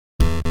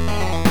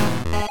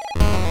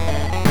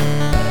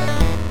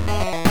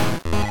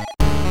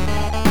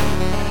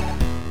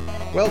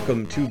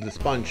Welcome to the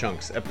Spawn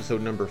Chunks,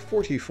 episode number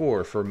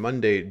 44 for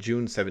Monday,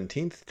 June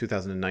 17th,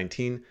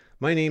 2019.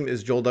 My name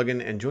is Joel Duggan,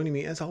 and joining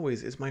me, as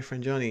always, is my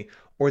friend Jonny,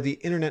 or the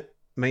internet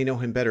may know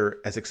him better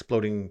as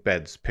Exploding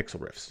Beds Pixel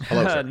Riffs.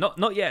 Hello, sir.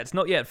 Not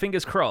yet.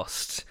 Fingers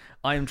crossed.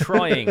 I am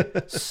trying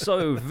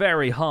so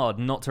very hard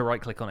not to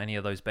right-click on any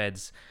of those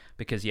beds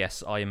because,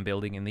 yes, I am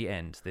building in the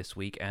end this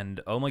week,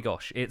 and oh my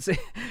gosh, it's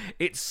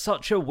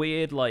such a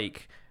weird,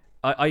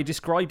 I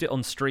described it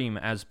on stream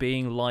as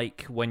being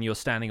like when you're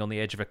standing on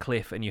the edge of a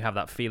cliff and you have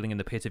that feeling in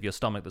the pit of your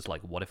stomach that's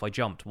like, what if I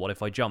jumped? What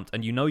if I jumped?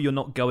 And you know you're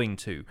not going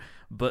to,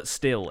 but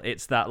still,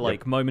 it's that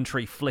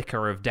momentary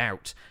flicker of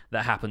doubt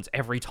that happens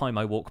every time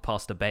I walk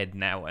past a bed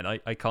now, and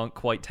I can't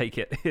quite take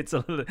it. It's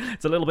a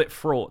little bit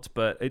fraught,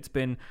 but it's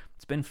been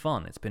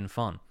fun. It's been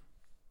fun.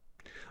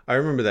 I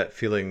remember that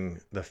feeling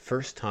the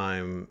first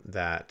time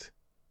that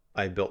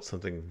I built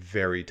something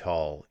very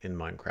tall in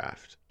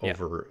Minecraft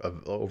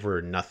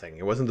over nothing.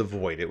 It wasn't the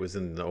void, it was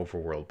in the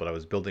overworld, but I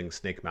was building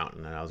Snake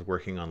Mountain and I was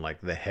working on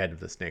the head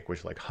of the snake,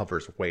 which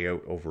hovers way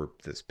out over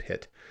this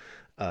pit.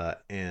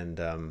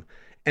 And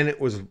it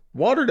was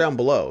water down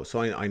below.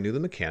 So I knew the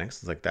mechanics.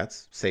 It's like,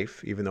 that's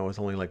safe, even though it's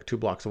only 2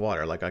 blocks of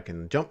water. I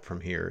can jump from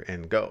here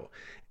and go.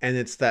 And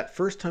it's that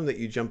first time that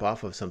you jump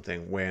off of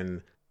something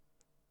when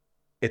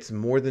it's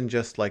more than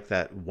just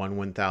that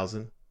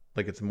 1/1000.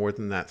 It's more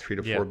than that 3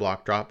 to 4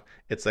 block drop.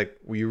 It's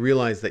you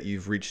realize that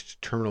you've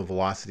reached terminal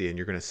velocity and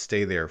you're going to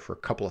stay there for a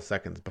couple of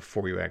seconds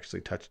before you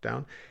actually touch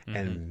down. Mm-hmm.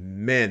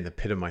 And man, the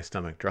pit of my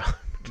stomach dropped.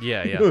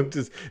 Yeah.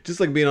 just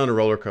like being on a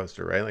roller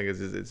coaster, right?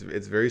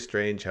 It's very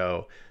strange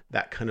how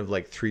that kind of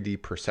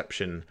 3D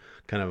perception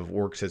kind of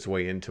works its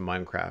way into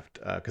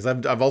Minecraft. Because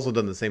I've also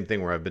done the same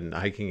thing where I've been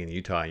hiking in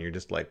Utah and you're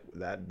just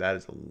that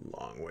is a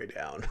long way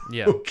down.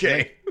 Yeah.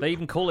 Okay. They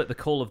even call it the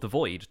Call of the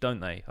Void, don't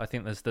they? I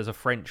think there's a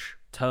French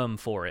term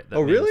for it.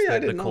 Oh, really? I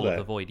the didn't know Call that. of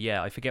the Void.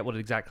 Yeah, I forget what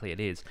exactly it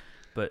is.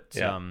 But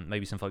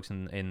maybe some folks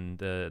in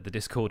the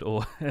Discord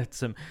or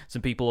some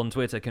people on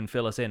Twitter can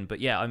fill us in.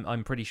 But yeah,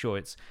 I'm pretty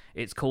sure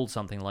it's called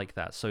something like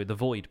that. So the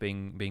Void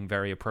being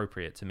very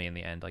appropriate to me in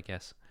the end, I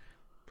guess.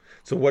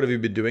 So what have you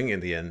been doing in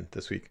the end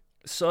this week?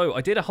 So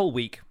I did a whole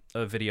week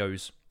of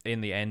videos in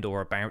the end or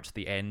about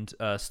the end,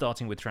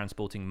 starting with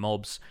transporting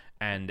mobs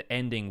and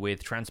ending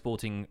with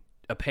transporting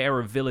a pair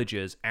of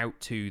villagers out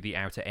to the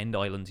outer end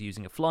islands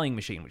using a flying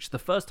machine, which is the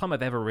first time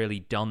I've ever really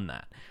done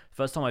that.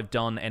 First time I've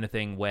done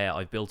anything where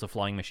I've built a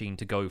flying machine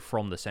to go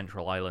from the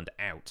central island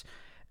out.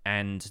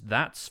 And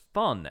that's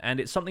fun. And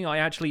it's something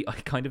I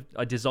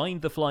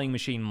designed the flying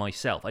machine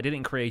myself. I did it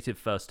in creative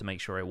first to make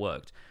sure it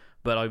worked,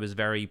 but I was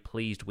very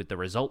pleased with the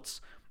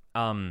results.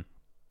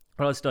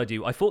 What else did I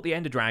do? I fought the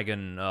Ender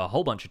Dragon a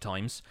whole bunch of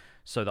times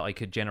so that I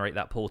could generate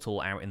that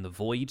portal out in the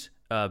void.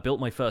 Built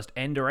my first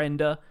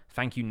Ender.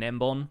 Thank you,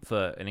 Nembon,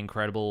 for an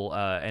incredible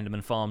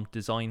Enderman farm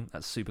design.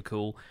 That's super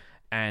cool.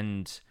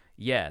 And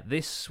yeah,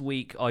 this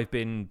week I've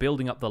been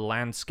building up the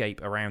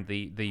landscape around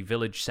the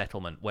village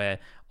settlement where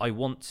I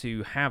want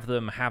to have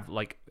them have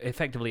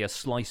effectively a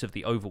slice of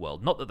the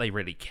overworld. Not that they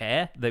really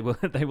care. They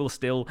will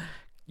still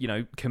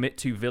commit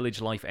to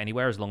village life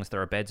anywhere as long as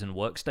there are beds and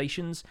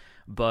workstations,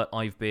 but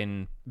I've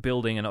been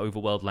building an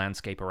overworld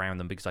landscape around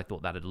them because I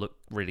thought that'd look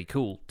really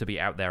cool to be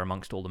out there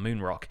amongst all the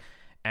moon rock.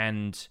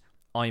 And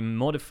I'm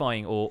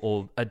modifying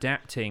or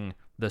adapting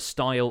the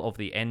style of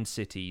the end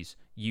cities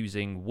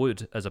using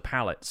wood as a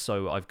palette.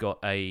 So I've got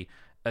a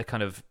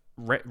kind of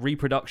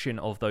reproduction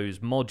of those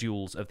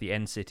modules of the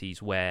end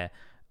cities where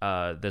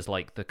there's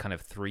the kind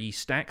of 3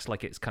 stacks,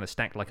 it's kind of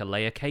stacked like a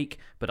layer cake,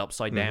 but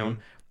upside down.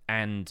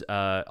 And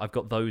I've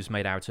got those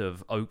made out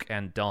of oak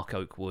and dark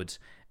oak wood,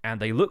 and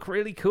they look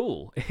really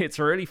cool. It's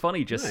really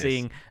funny just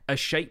seeing a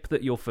shape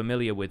that you're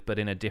familiar with, but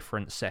in a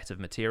different set of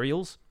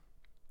materials.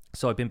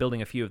 So I've been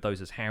building a few of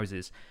those as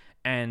houses,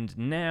 and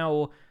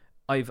now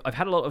I've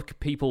had a lot of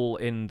people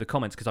in the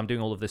comments, because I'm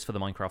doing all of this for the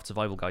Minecraft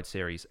Survival Guide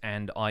series,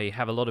 and I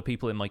have a lot of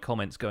people in my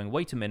comments going,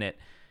 wait a minute,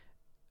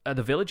 are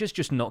the villagers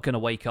just not going to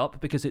wake up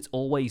because it's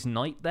always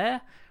night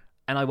there?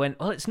 And I went,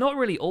 well, it's not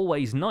really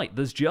always night.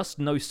 There's just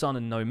no sun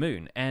and no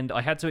moon. And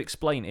I had to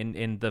explain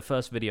in the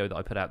first video that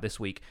I put out this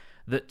week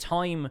that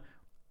time,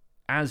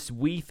 as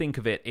we think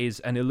of it, is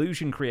an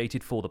illusion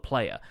created for the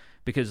player.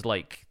 Because,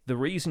 the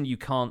reason you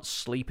can't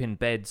sleep in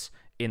beds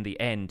in the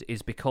end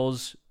is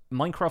because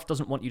Minecraft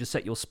doesn't want you to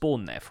set your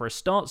spawn there. For a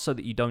start, so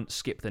that you don't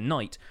skip the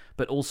night,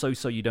 but also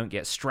so you don't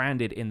get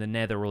stranded in the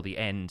nether or the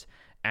end,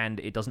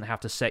 and it doesn't have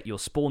to set your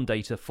spawn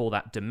data for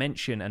that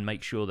dimension and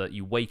make sure that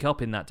you wake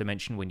up in that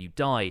dimension when you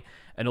die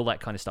and all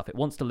that kind of stuff. It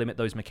wants to limit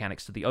those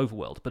mechanics to the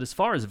overworld. But as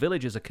far as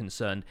villagers are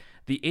concerned,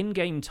 the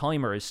in-game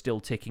timer is still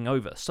ticking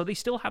over, so they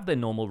still have their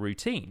normal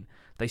routine.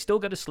 They still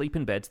go to sleep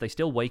in beds, they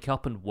still wake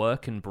up and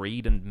work and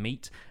breed and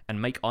meet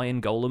and make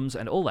iron golems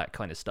and all that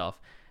kind of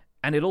stuff.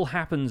 And it all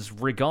happens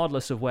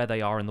regardless of where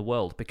they are in the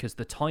world, because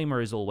the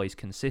timer is always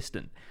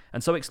consistent.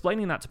 And so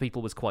explaining that to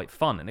people was quite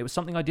fun, and it was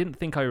something I didn't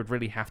think I would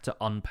really have to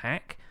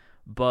unpack,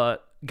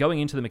 but going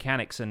into the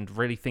mechanics and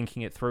really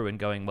thinking it through and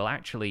going, well,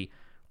 actually,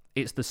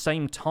 it's the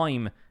same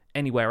time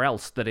anywhere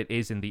else that it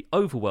is in the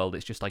overworld.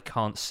 It's just I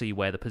can't see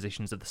where the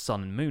positions of the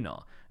sun and moon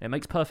are. It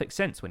makes perfect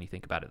sense when you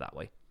think about it that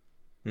way.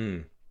 Hmm.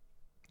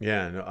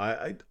 Yeah,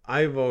 no,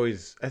 I've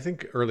always, I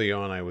think early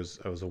on I was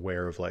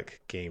aware of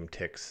like game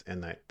ticks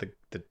and that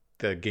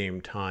the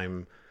game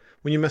time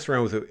when you mess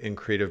around with it in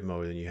creative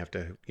mode and you have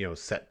to,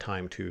 set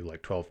time to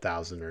like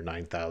 12,000 or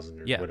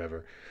 9,000 or Yeah,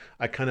 whatever.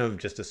 I kind of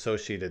just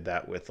associated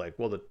that with like,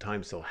 well, the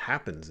time still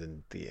happens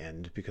in the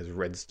end because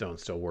redstone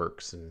still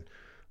works and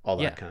all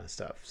yeah, that kind of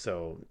stuff.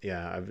 So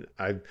yeah,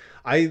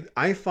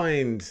 I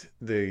find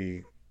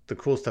the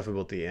cool stuff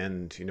about the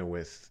end,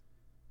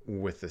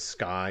 with the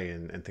sky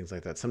and things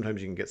like that.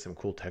 Sometimes you can get some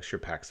cool texture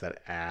packs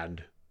that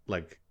add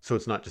like, so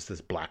it's not just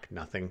this black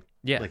nothing.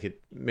 yeah, Like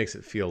it makes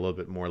it feel a little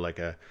bit more like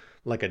a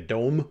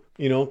dome,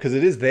 because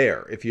it is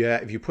there. If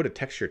you put a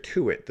texture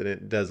to it, then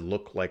it does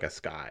look like a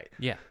sky.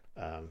 yeah.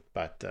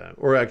 But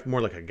or like,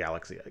 more like a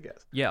galaxy, I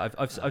guess. Yeah,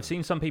 I've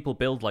seen some people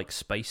build like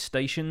space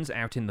stations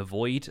out in the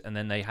void, and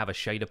then they have a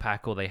shader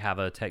pack or they have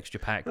a texture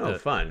pack Oh,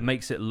 that fun.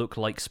 makes it look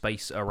like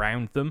space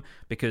around them.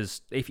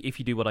 Because if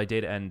you do what I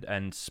did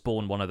and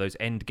spawn one of those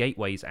end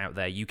gateways out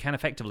there, you can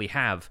effectively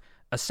have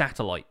a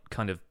satellite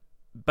kind of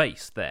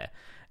base there,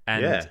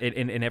 and Yeah.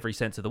 in every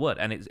sense of the word,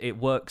 and it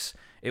works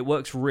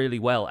really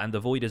well. And the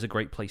void is a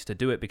great place to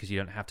do it because you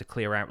don't have to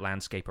clear out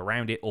landscape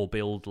around it or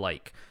build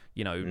like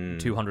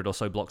 200 or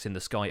so blocks in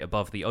the sky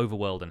above the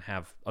overworld and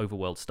have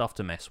overworld stuff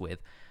to mess with.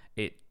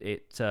 It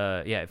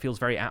feels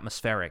very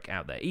atmospheric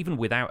out there, even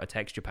without a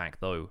texture pack.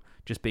 Though,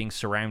 just being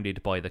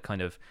surrounded by the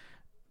kind of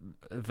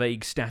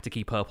vague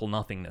staticky purple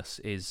nothingness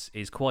is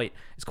quite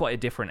a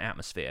different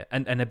atmosphere.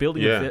 And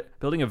building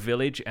building a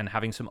village and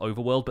having some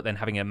overworld, but then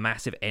having a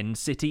massive end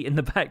city in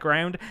the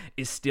background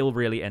is still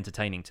really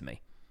entertaining to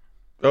me.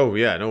 Oh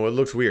yeah, no, it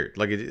looks weird,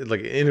 like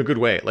like in a good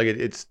way. Like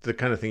it's the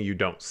kind of thing you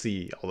don't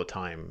see all the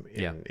time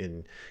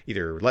in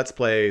either let's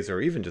plays or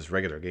even just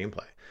regular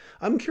gameplay.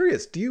 I'm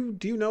curious. Do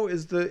you know,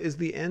 is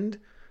the end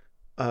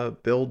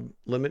build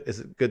limit, is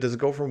it good? Does it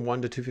go from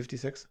 1 to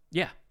 256?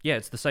 Yeah,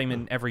 it's the same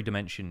in every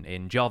dimension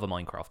in Java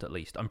Minecraft, at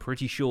least. I'm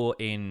pretty sure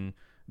in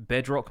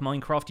Bedrock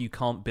Minecraft you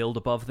can't build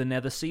above the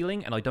nether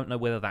ceiling, and I don't know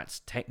whether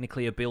that's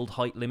technically a build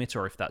height limit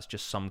or if that's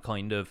just some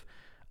kind of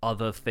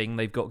other thing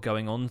they've got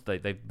going on.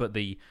 But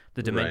the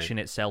dimension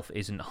itself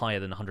isn't higher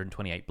than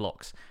 128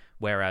 blocks.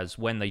 Whereas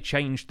when they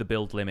changed the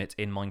build limit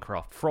in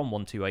Minecraft from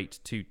 128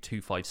 to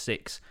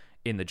 256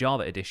 in the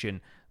Java edition,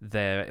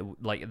 that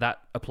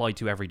applied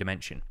to every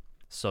dimension.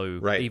 So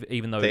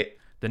even though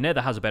the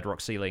Nether has a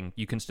bedrock ceiling,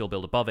 you can still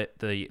build above it.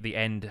 The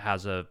end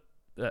has a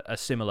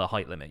similar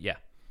height limit. Yeah.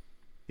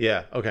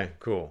 Yeah. Okay.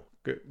 Cool.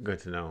 Good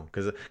to know,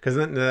 because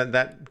then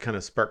that kind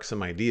of sparks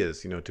some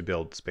ideas, to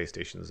build space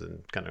stations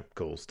and kind of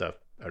cool stuff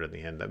out in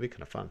the end. That'd be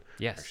kind of fun.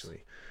 Yes.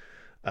 Actually.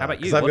 How about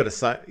you? Because I've got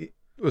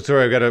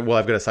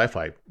a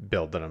sci-fi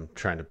build that I'm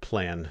trying to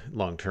plan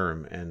long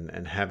term,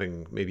 and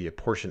having maybe a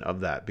portion of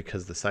that,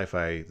 because the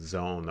sci-fi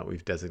zone that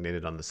we've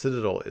designated on the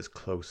Citadel is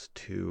close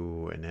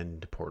to an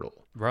end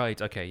portal. Right.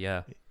 Okay.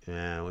 Yeah.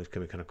 Yeah, which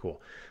can be kind of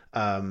cool.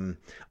 I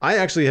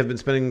actually have been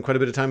spending quite a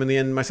bit of time in the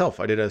end myself.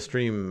 I did a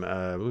stream,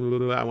 I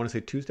want to say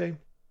Tuesday,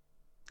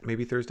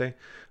 maybe Thursday,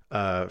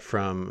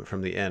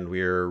 from the end.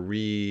 We are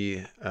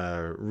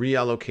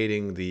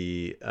reallocating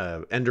the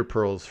ender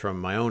pearls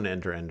from my own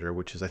ender,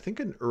 which is I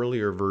think an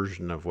earlier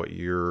version of what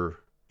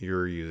you're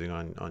using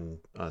on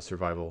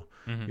survival,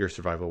 your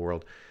survival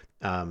world.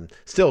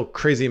 Still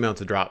crazy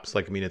amounts of drops.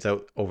 Like, I mean, it's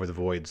out over the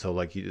void. So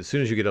like as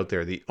soon as you get out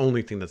there, the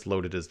only thing that's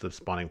loaded is the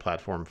spawning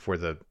platform for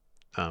the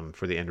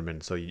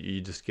Enderman. So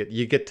you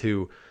get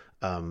to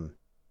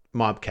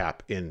mob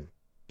cap in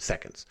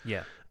seconds.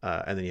 Yeah.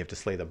 And then you have to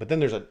slay them. But then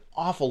there's an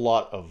awful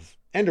lot of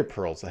ender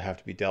pearls that have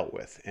to be dealt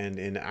with. And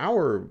in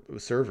our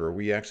server,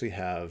 we actually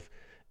have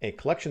a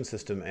collection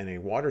system and a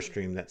water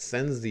stream that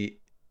sends the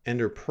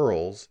ender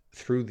pearls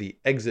through the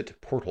exit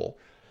portal,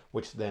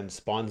 which then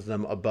spawns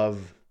them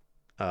above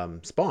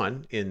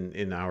spawn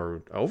in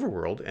our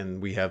overworld,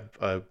 and we have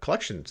a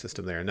collection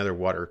system there, another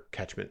water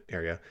catchment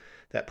area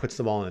that puts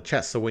them all in a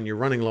chest. So when you're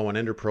running low on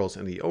ender pearls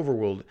in the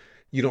overworld,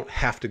 you don't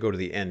have to go to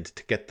the end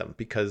to get them,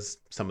 because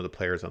some of the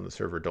players on the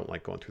server don't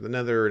like going through the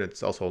nether, and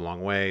it's also a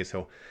long way.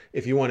 So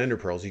if you want ender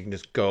pearls, you can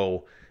just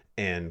go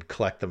and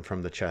collect them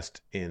from the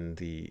chest in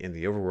the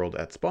overworld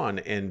at spawn.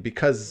 And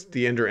because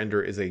the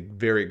ender is a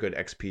very good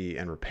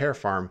XP and repair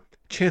farm,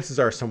 chances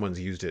are someone's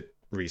used it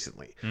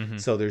recently.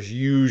 So there's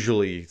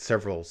usually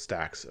several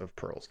stacks of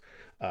pearls.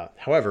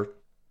 However,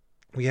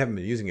 we haven't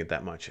been using it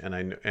that much,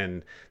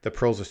 and the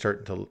pearls are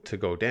starting to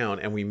go down,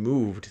 and we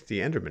moved the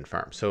Enderman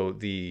farm. So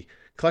the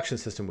collection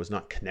system was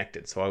not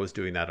connected. So I was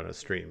doing that on a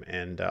stream,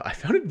 and I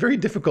found it very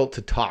difficult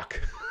to talk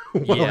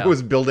while I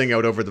was building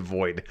out over the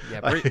void.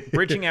 Yeah,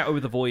 bridging out over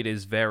the void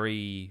is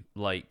very,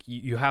 like,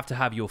 you have to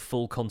have your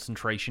full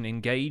concentration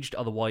engaged,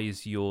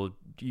 otherwise you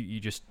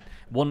just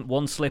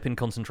one slip in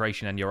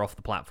concentration and you're off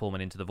the platform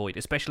and into the void,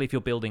 especially if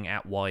you're building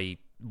at Y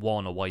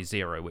Y1 or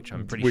Y0, which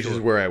I'm pretty Which sure is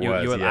where I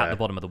was, you're yeah. at the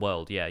bottom of the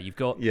world. Yeah,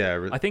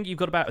 Yeah. I think you've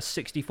got about a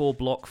 64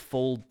 block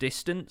fall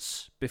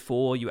distance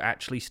before you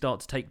actually start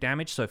to take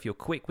damage. So if you're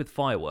quick with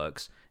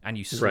fireworks and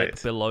you slip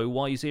Right. below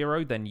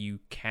Y0, then you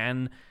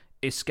can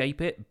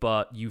escape it,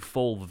 but you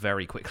fall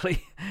very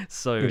quickly.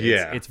 So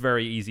Yeah. it's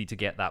very easy to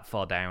get that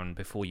far down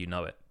before you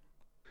know it.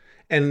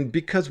 And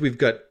because we've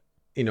got,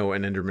 an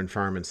Enderman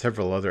farm and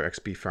several other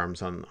XP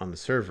farms on the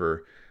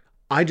server,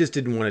 I just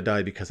didn't want to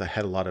die because I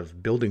had a lot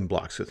of building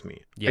blocks with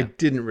me. I Yeah.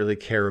 didn't really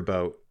care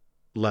about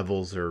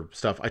levels or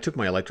stuff. I took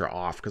my Elytra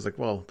off because, like,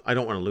 well, I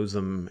don't want to lose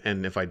them.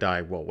 And if I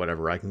die, well,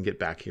 whatever. I can get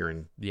back here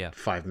in Yeah.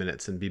 5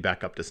 minutes and be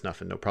back up to snuff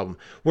and no problem.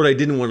 What I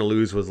didn't want to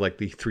lose was like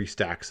the 3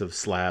 stacks of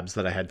slabs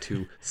that I had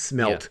to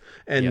smelt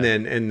and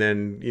then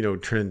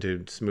turn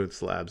into smooth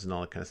slabs and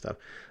all that kind of stuff.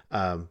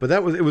 But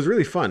it was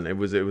really fun. It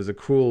was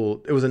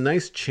a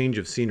nice change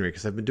of scenery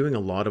because I've been doing a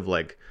lot of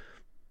like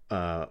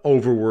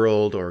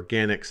overworld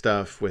organic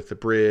stuff with the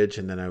bridge,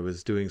 and then I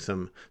was doing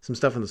some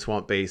stuff in the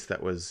swamp base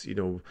that was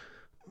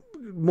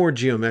more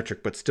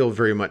geometric but still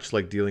very much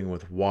like dealing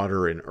with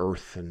water and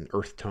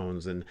earth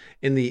tones, and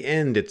in the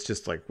end it's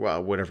just like,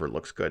 well, whatever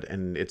looks good,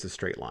 and it's a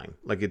straight line.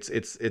 Like it's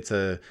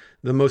the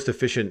most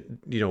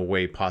efficient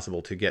way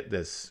possible to get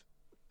this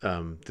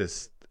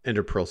this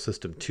Ender Pearl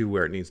system to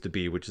where it needs to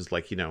be, which is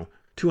like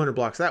 200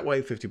 blocks that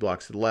way, 50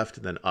 blocks to the left,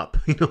 and then up.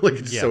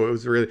 So it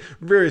was really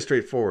very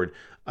straightforward,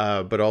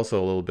 but also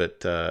a little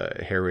bit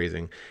hair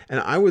raising.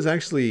 And I was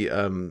actually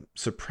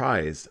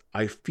surprised.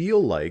 I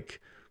feel like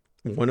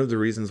one of the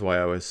reasons why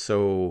I was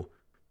so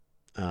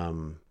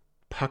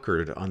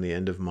puckered on the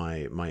end of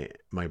my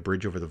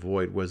bridge over the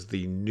void was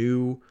the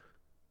new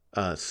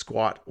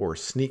squat or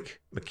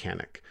sneak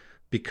mechanic.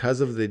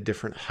 Because of the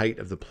different height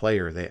of the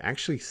player, they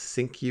actually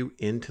sink you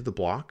into the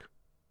block.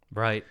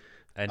 Right.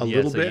 And a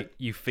little bit.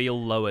 You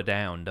feel lower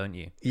down, don't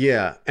you?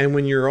 Yeah, and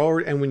when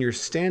you're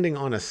standing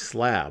on a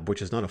slab, which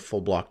is not a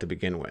full block to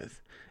begin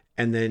with,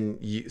 and then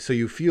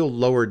you feel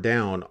lower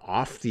down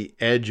off the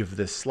edge of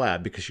this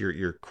slab because you're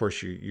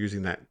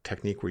using that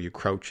technique where you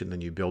crouch and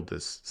then you build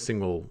this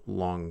single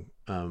long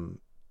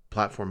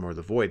platform over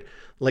the void.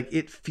 Like,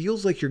 it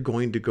feels like you're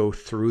going to go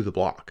through the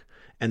block.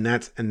 And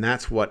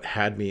that's what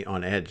had me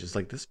on edge. It's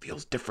like, this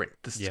feels different.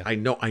 I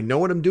know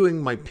what I'm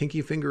doing. My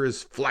pinky finger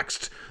is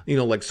flexed,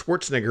 like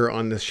Schwarzenegger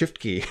on the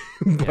shift key.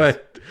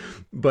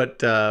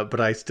 but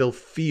I still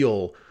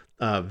feel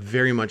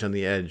very much on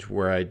the edge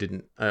where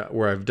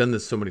I've done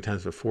this so many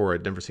times before.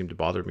 It never seemed to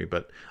bother me,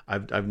 but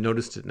I've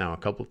noticed it now a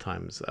couple of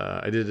times.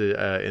 I did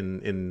it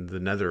in the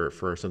Nether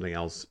for something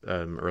else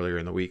earlier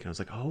in the week, and I was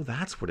like, oh,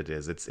 that's what it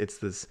is. It's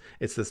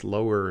this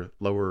lower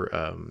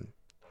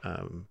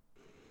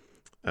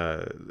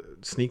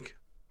sneak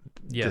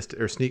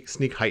or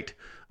sneak height,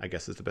 I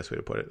guess is the best way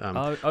to put it.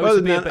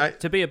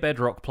 To be a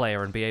bedrock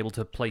player and be able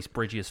to place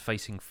bridges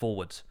facing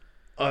forwards.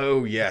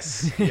 Oh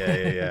yes,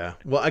 yeah.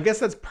 Well, I guess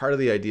that's part of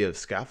the idea of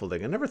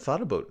scaffolding. I never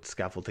thought about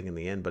scaffolding in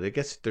the end, but I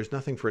guess there's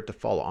nothing for it to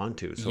fall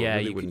onto, so it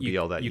really wouldn't be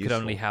all that useful. You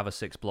could only have a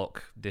 6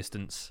 block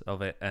distance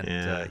of it, and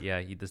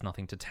there's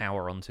nothing to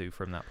tower onto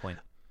from that point.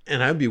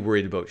 And I'd be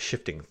worried about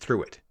shifting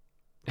through it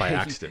by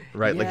accident,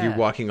 right? Like, you're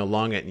walking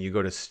along it and you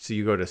go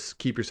to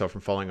keep yourself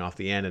from falling off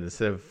the end, and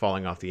instead of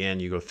falling off the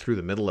end, you go through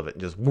the middle of it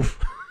and just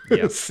woof.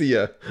 See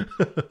ya.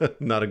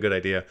 Not a good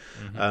idea.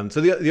 Mm-hmm. So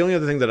the only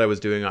other thing that I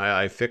was doing,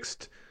 I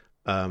fixed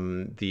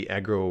the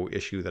aggro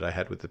issue that I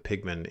had with the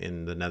pigmen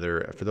in the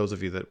Nether. For those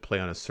of you that play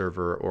on a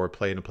server or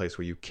play in a place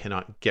where you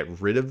cannot get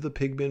rid of the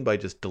pigmen by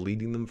just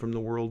deleting them from the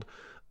world,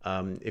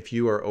 if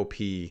you are OP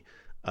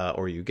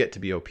or you get to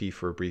be OP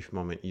for a brief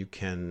moment, you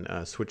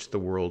can switch the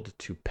world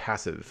to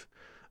passive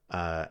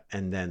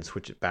and then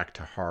switch it back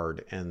to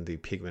hard, and the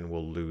pigmen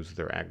will lose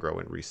their aggro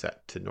and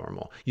reset to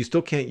normal. You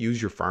still can't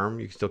use your farm.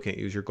 You still can't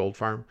use your gold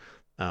farm.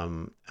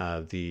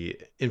 The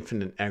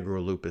infinite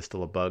aggro loop is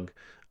still a bug.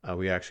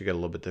 We actually got a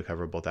little bit to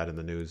cover about that in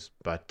the news.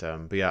 But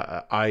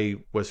yeah, I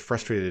was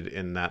frustrated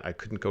in that I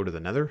couldn't go to the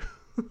Nether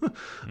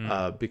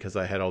because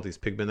I had all these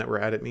pigmen that were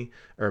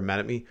mad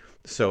at me.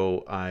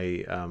 So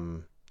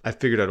I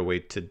figured out a way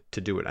to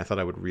do it. I thought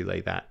I would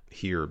relay that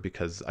here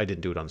because I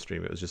didn't do it on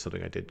stream. It was just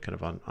something I did kind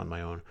of on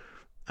my own.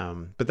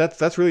 But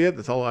that's really it.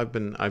 That's all I've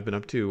been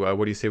up to.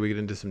 What do you say we get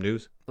into some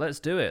news? Let's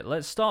do it.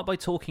 Let's start by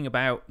talking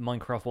about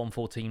Minecraft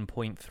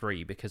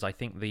 1.14.3 because I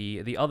think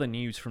the other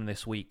news from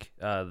this week,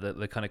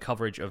 the kind of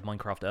coverage of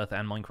Minecraft Earth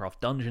and Minecraft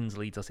Dungeons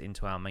leads us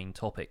into our main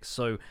topics.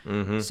 So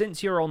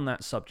since you're on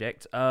that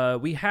subject,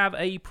 we have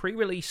a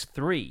pre-release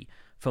 3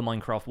 for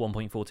Minecraft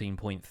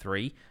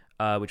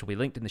 1.14.3, which will be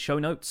linked in the show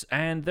notes,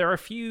 and there are a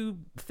few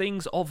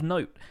things of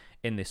note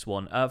in this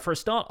one. For a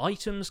start,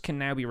 items can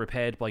now be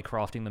repaired by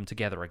crafting them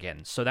together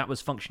again. So that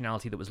was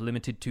functionality that was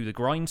limited to the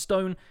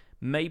grindstone.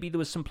 Maybe there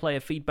was some player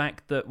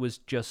feedback that was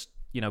just,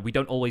 we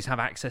don't always have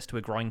access to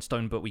a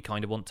grindstone, but we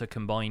kind of want to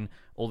combine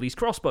all these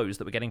crossbows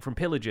that we're getting from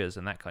pillagers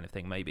and that kind of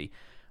thing, maybe.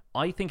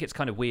 I think it's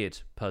kind of weird,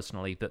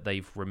 personally, that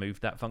they've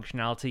removed that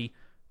functionality,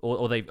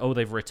 or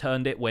they've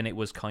returned it when it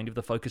was kind of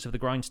the focus of the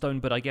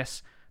grindstone, but I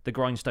guess the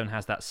grindstone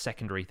has that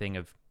secondary thing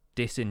of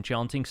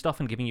disenchanting stuff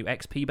and giving you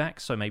XP back,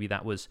 so maybe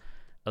that was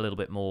a little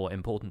bit more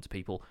important to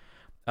people.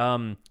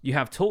 You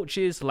have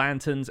torches,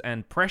 lanterns,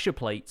 and pressure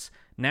plates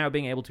now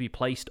being able to be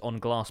placed on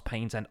glass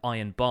panes and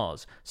iron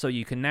bars. So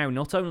you can now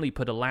not only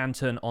put a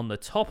lantern on the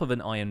top of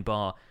an iron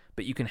bar,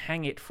 but you can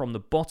hang it from the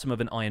bottom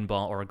of an iron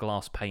bar or a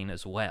glass pane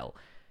as well.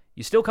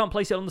 You still can't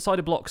place it on the side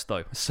of blocks,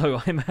 though. So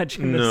I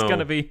imagine there's going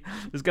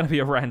to be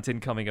a rant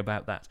incoming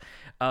about that.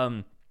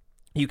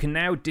 You can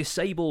now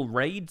disable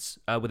raids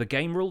with a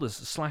game rule.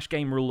 There's a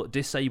 /game rule,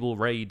 disable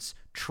raids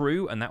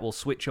true, and that will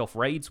switch off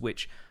raids,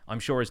 which I'm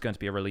sure is going to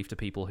be a relief to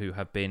people who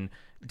have been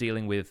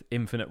dealing with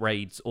infinite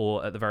raids,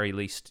 or at the very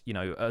least,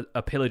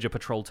 a pillager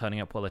patrol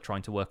turning up while they're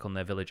trying to work on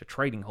their villager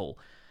trading hall.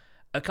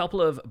 A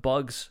couple of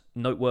bugs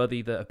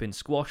noteworthy that have been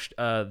squashed.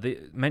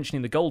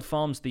 Mentioning the gold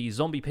farms, the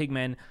zombie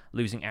pigmen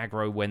losing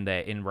aggro when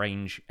they're in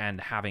range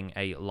and having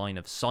a line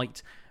of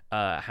sight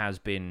has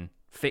been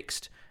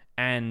fixed.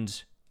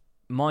 And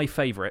my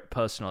favourite,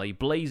 personally,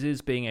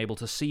 blazes being able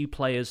to see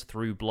players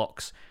through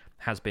blocks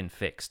has been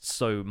fixed.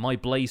 So my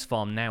blaze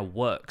farm now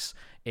works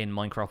in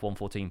Minecraft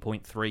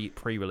 1.14.3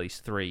 pre-release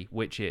 3,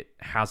 which it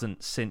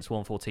hasn't since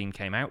 1.14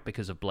 came out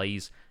because of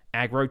blaze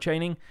aggro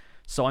chaining.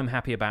 So I'm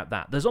happy about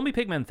that. The zombie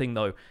pigmen thing,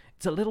 though,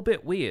 it's a little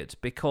bit weird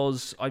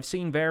because I've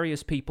seen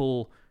various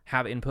people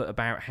have input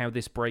about how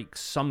this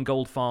breaks some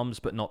gold farms,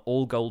 but not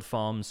all gold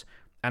farms,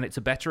 and it's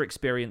a better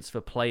experience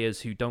for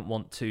players who don't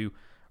want to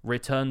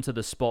return to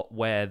the spot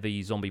where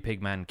the zombie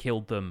pigman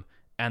killed them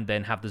and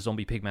then have the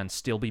zombie pigman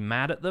still be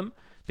mad at them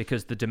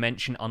because the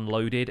dimension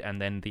unloaded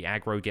and then the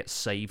aggro gets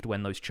saved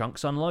when those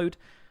chunks unload.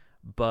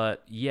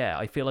 But yeah,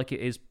 I feel like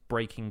it is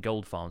breaking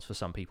gold farms for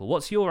some people.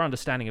 What's your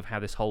understanding of how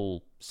this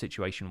whole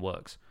situation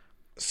works?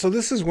 So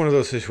this is one of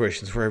those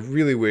situations where I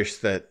really wish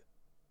that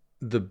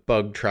the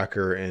bug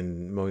tracker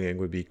and Mojang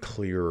would be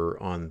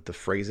clearer on the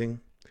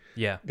phrasing.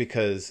 Yeah.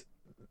 Because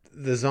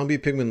the zombie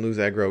pigmen lose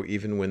aggro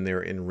even when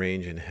they're in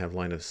range and have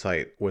line of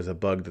sight was a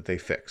bug that they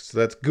fixed. So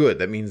that's good.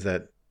 That means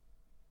that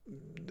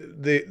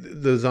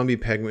the zombie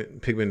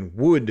pigmen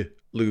would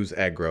lose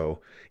aggro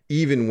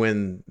even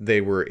when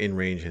they were in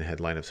range and had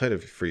line of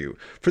sight for you.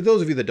 For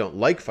those of you that don't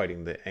like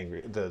fighting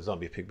the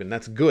zombie pigmen,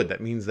 that's good. That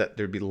means that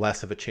there'd be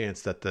less of a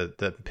chance that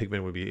the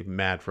pigmen would be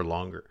mad for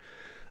longer.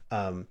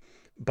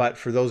 But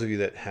for those of you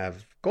that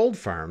have gold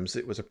farms,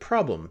 it was a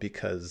problem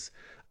because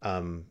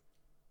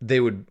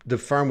the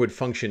farm would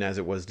function as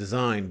it was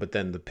designed, but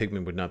then the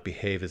pigmen would not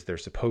behave as they're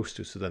supposed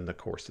to. So then, of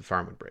course, the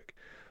farm would break.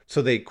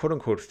 So they quote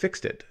unquote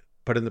fixed it.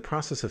 But in the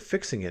process of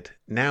fixing it,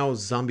 now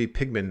zombie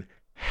pigmen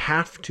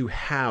have to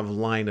have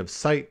line of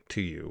sight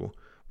to you,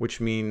 which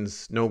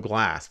means no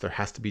glass. There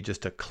has to be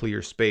just a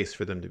clear space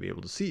for them to be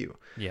able to see you.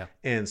 Yeah.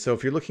 And so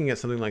if you're looking at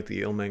something like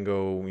the Il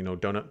Mango,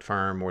 donut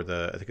farm, or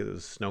I think it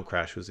was Snow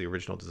Crash was the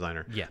original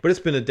designer. Yeah. But it's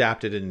been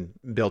adapted and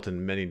built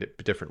in many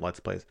different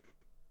Let's Plays.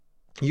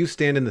 You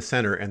stand in the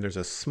center and there's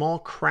a small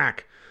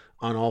crack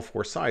on all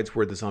four sides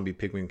where the zombie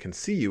pigmen can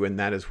see you, and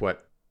that is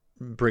what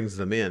brings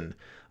them in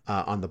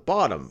on the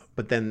bottom.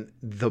 But then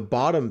the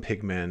bottom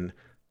pigmen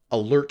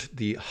alert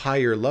the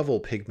higher level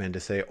pigmen to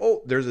say,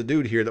 oh, there's a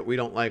dude here that we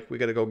don't like, we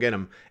got to go get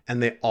him.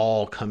 And they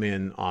all come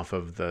in off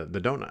of the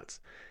donuts.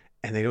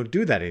 And they don't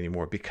do that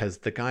anymore because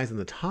the guys on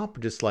the top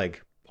are just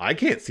like, I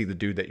can't see the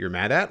dude that you're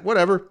mad at,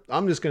 whatever,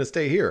 I'm just going to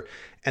stay here.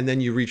 And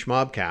then you reach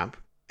mob cap,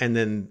 and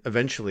then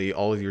eventually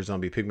all of your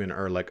zombie pigmen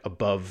are like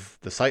above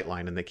the sight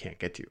line and they can't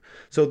get you.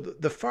 So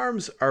the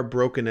farms are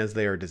broken as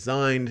they are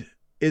designed.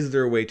 Is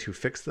there a way to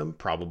fix them?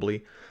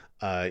 Probably.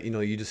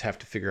 You just have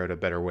to figure out a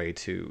better way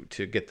to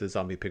get the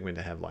zombie pigmen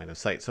to have line of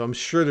sight. So I'm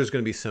sure there's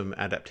going to be some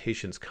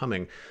adaptations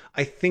coming.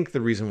 I think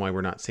the reason why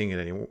we're not seeing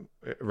it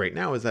right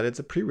now is that it's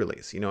a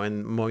pre-release,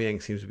 and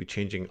Mojang seems to be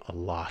changing a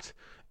lot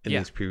in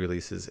these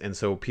pre-releases. And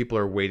so people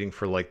are waiting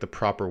for like the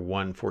proper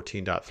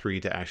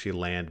 1.14.3 to actually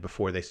land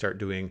before they start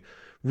doing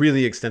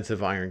really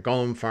extensive Iron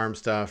Golem farm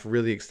stuff,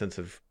 really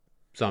extensive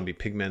zombie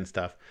pigmen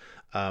stuff.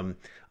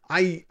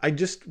 I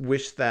just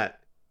wish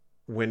that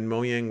when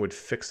Mojang would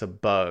fix a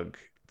bug,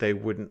 they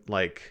wouldn't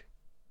like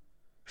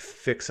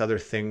fix other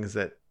things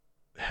that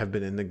have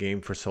been in the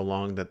game for so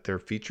long that they're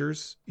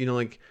features.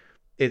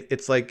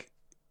 It's like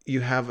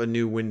you have a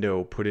new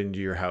window put into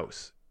your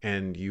house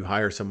and you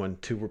hire someone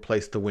to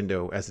replace the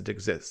window as it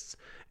exists.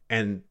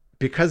 And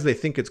because they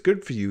think it's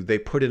good for you, they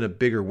put in a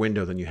bigger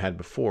window than you had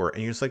before.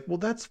 And you're just like, well,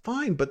 that's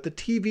fine. But the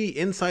TV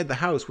inside the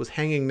house was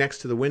hanging next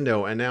to the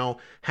window. And now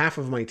half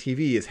of my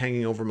TV is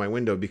hanging over my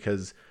window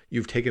because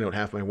you've taken out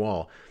half my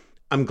wall.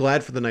 I'm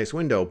glad for the nice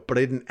window, but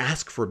I didn't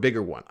ask for a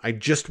bigger one. I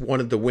just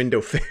wanted the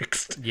window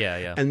fixed.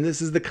 Yeah. And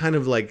this is the kind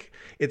of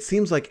it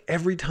seems like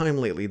every time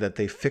lately that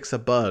they fix a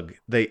bug,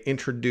 they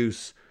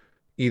introduce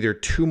either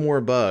two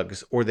more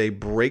bugs or they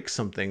break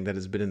something that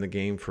has been in the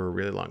game for a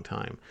really long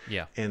time.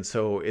 Yeah. And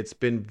so it's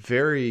been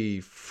very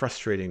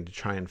frustrating to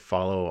try and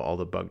follow all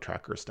the bug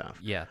tracker stuff.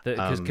 Yeah,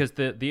 because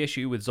the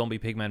issue with zombie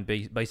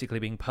pigmen basically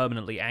being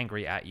permanently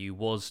angry at you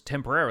was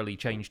temporarily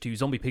changed to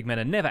zombie pigmen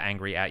are never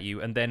angry at you,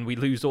 and then we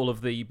lose all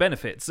of the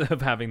benefits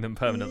of having them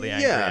permanently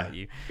angry at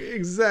you.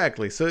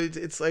 Exactly. So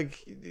it's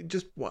like,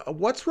 just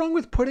what's wrong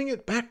with putting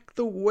it back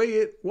the way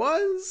it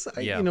was?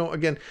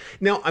 Again,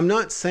 now I'm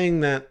not saying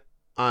that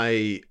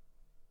I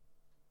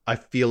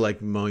feel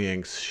like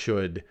Mojang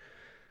should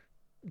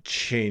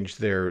change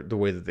the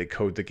way that they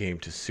code the game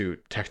to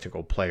suit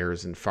technical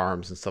players and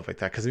farms and stuff like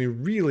that. Because I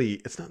mean, really,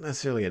 it's not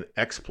necessarily an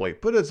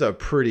exploit, but it's a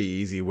pretty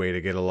easy way to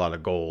get a lot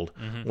of gold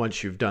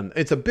once you've done.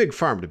 It's a big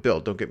farm to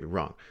build. Don't get me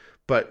wrong,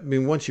 but I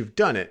mean, once you've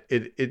done it,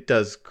 it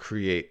does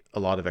create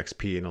a lot of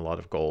XP and a lot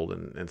of gold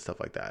and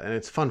stuff like that. And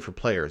it's fun for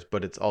players,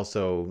 but it's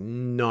also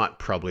not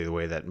probably the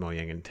way that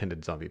Mojang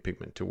intended Zombie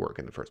Pigment to work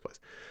in the first place.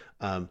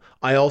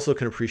 I also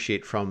can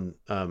appreciate from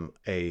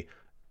a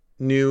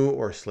new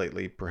or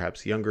slightly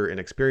perhaps younger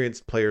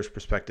inexperienced player's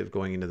perspective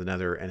going into the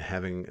Nether and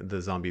having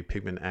the zombie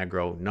pigment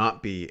aggro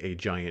not be a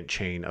giant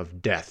chain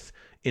of death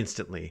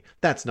instantly.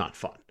 That's not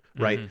fun,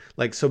 right?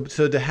 Like so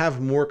to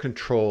have more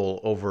control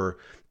over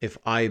if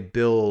I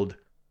build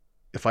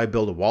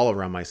a wall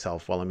around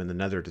myself while I'm in the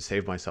Nether to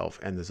save myself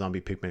and the zombie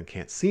pigmen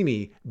can't see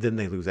me, then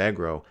they lose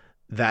aggro.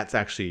 That's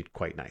actually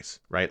quite nice,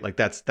 right? Like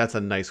that's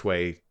a nice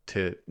way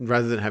to,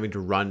 rather than having to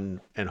run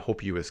and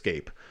hope you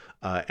escape,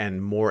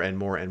 and more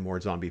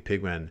zombie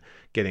pigmen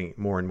getting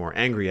more and more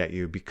angry at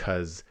you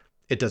because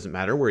it doesn't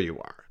matter where you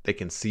are. They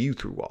can see you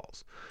through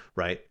walls,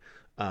 right?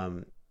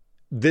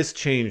 This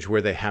change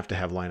where they have to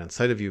have line on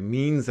sight of you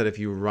means that if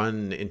you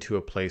run into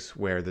a place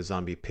where the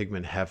zombie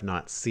pigmen have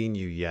not seen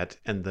you yet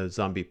and the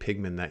zombie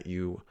pigmen that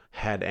you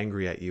had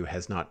angry at you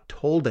has not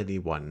told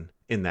anyone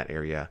in that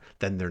area,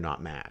 then they're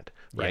not mad,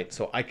 right? Yeah.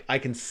 So I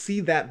can see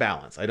that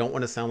balance. I don't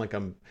want to sound like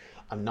I'm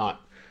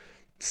not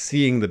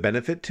seeing the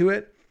benefit to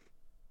it,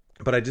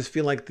 but I just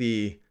feel like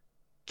the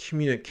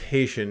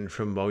communication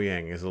from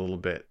Mojang is a little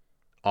bit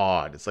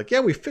odd. It's like, yeah,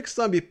 we fixed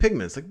zombie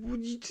pigmen. It's like, well,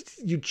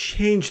 you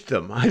changed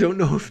them. I don't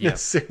know if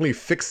necessarily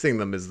fixing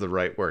them is the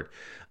right word.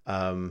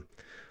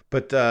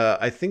 But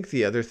I think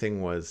the other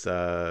thing was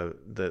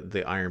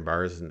the iron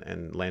bars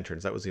and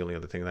lanterns. That was the only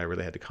other thing that I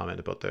really had to comment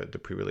about the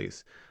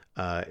pre-release,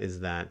 is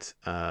that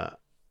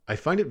I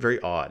find it very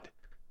odd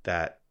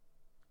that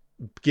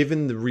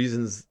given the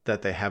reasons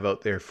that they have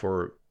out there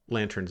for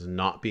lanterns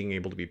not being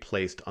able to be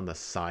placed on the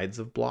sides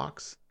of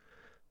blocks,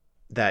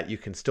 that you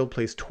can still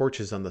place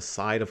torches on the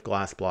side of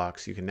glass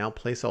blocks. You can now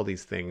place all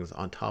these things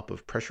on top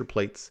of pressure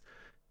plates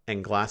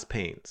and glass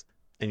panes.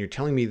 And you're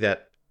telling me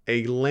that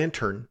a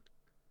lantern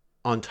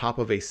on top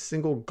of a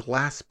single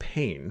glass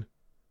pane,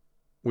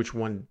 which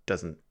one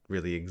doesn't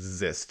really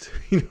exist,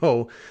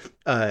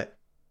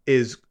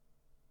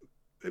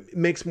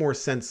 makes more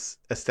sense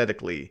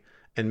aesthetically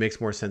and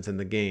makes more sense in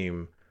the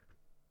game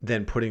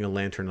than putting a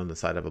lantern on the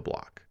side of a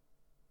block.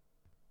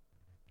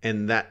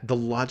 And that the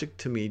logic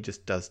to me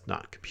just does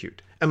not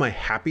compute. Am I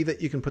happy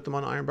that you can put them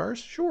on iron bars?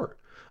 Sure.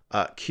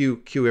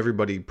 Cue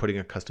everybody putting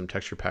a custom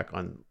texture pack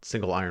on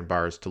single iron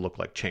bars to look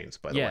like chains,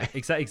 by the way.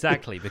 Yeah,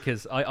 exactly.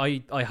 Because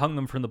I hung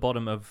them from the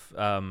bottom of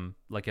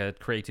like a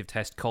creative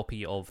test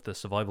copy of the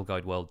survival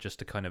guide world just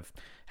to kind of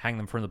hang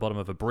them from the bottom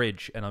of a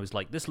bridge. And I was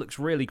like, this looks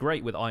really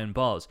great with iron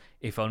bars.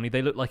 If only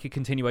they look like a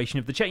continuation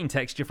of the chain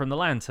texture from the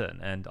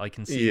lantern. And I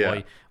can see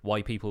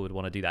why people would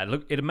want to do that.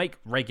 It'd make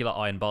regular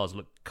iron bars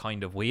look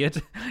kind of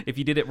weird if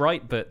you did it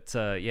right. But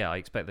I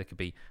expect there could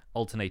be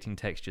alternating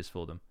textures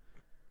for them.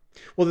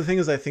 Well, the thing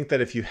is, I think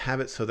that if you have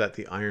it so that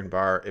the iron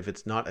bar, if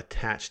it's not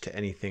attached to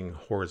anything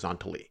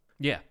horizontally,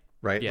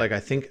 right? Like I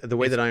think the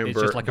way that iron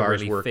bars just like a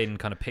really thin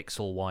kind of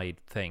pixel wide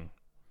thing.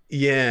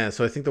 Yeah,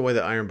 so I think the way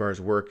that iron bars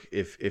work,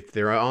 if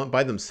they're on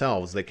by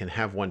themselves, they can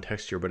have one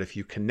texture, but if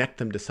you connect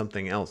them to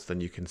something else,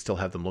 then you can still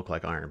have them look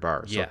like iron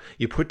bars. So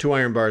you put two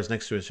iron bars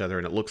next to each other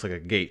and it looks like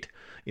a gate,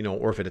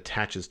 or if it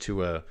attaches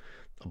to a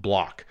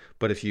block.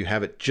 But if you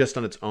have it just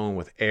on its own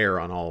with air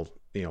on all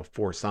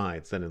four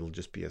sides, then it'll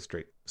just be a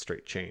straight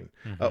chain,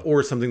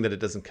 or something that it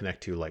doesn't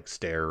connect to, like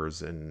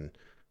stairs and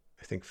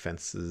I think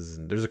fences,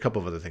 and there's a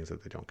couple of other things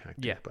that they don't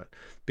connect to. But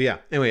yeah,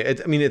 anyway,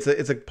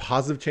 it's a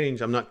positive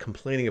change. I'm not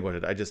complaining about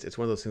it. It's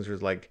one of those things where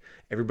it's like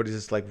everybody's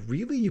just like,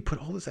 really, you put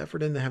all this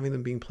effort into having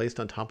them being placed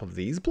on top of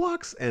these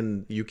blocks,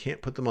 and you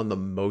can't put them on the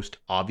most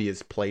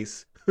obvious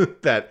place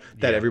that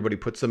everybody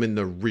puts them in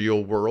the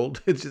real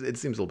world. It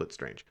seems a little bit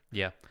strange.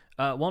 Yeah.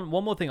 One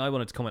more thing I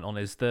wanted to comment on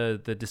is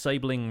the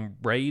disabling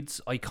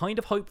raids. I kind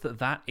of hope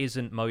that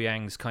isn't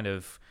Mojang's kind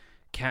of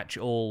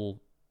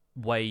catch-all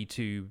way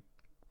to,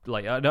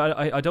 like,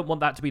 I don't want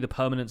that to be the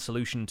permanent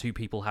solution to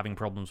people having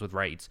problems with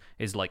raids,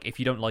 is like, if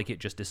you don't like it,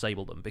 just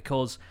disable them,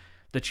 because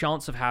the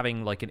chance of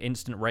having like an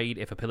instant raid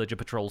if a pillager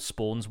patrol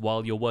spawns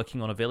while you're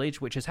working on a village,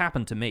 which has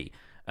happened to me,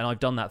 and I've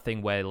done that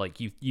thing where like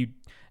you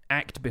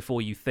act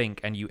before you think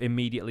and you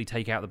immediately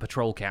take out the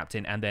patrol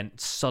captain and then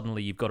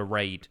suddenly you've got a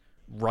raid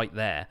right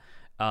there.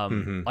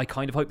 I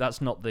kind of hope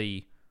that's not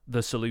the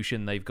the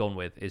solution they've gone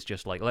with is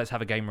just like, let's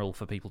have a game rule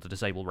for people to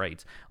disable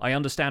raids. I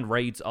understand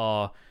raids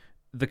are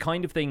the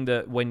kind of thing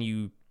that when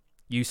you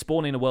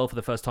spawn in a world for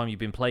the first time, you've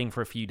been playing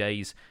for a few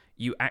days,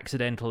 you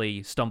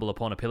accidentally stumble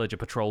upon a pillager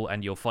patrol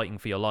and you're fighting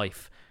for your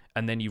life,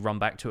 and then you run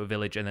back to a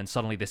village, and then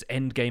suddenly this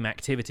end game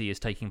activity is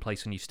taking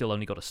place and you've still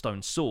only got a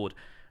stone sword.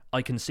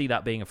 I can see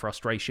that being a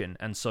frustration,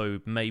 and so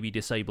maybe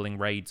disabling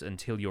raids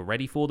until you're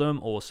ready for them,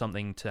 or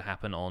something to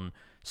happen on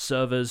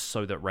servers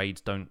so that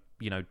raids don't,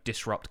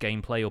 disrupt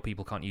gameplay or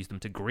people can't use them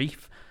to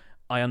grief.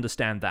 I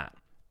understand that.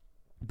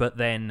 But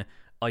then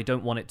I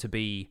don't want it to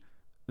be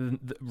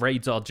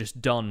raids are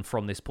just done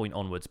from this point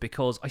onwards,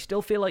 because I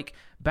still feel like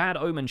Bad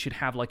Omen should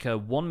have like a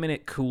 1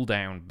 minute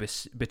cooldown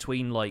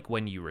between like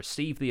when you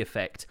receive the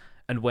effect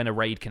and when a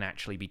raid can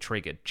actually be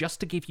triggered,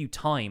 just to give you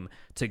time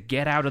to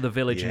get out of the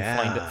village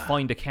and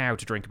find a cow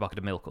to drink a bucket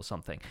of milk or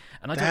something.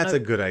 And that's a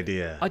good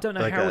idea. I don't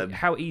know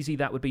how easy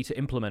that would be to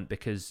implement,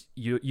 because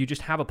you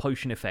just have a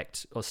potion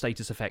effect or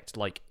status effect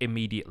like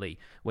immediately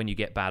when you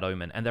get Bad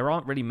Omen, and there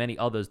aren't really many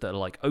others that are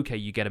like, okay,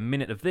 you get a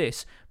minute of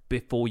this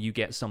before you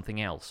get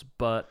something else.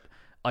 But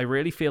I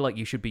really feel like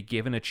you should be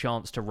given a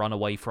chance to run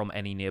away from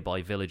any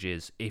nearby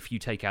villages if you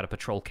take out a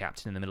patrol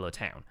captain in the middle of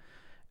town.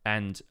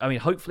 And, I mean,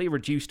 hopefully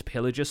reduced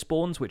pillager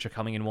spawns, which are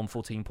coming in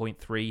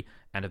 1.14.3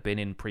 and have been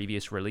in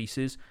previous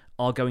releases,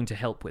 are going to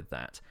help with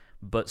that.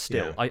 But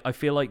still, yeah. I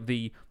feel like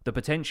the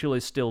potential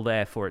is still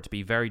there for it to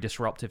be very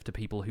disruptive to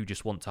people who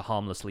just want to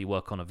harmlessly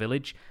work on a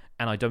village,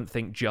 and I don't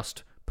think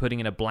just putting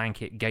in a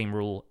blanket game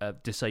rule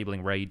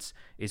disabling raids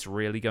is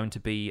really going to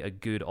be a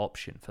good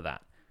option for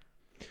that.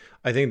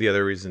 I think the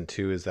other reason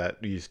too is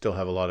that you still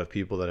have a lot of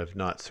people that have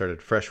not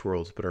started fresh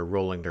worlds but are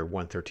rolling their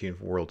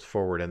 1.13 worlds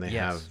forward, and they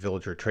have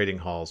villager trading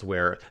halls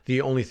where the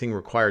only thing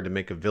required to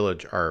make a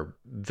village are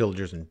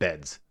villagers and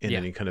beds in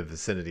any kind of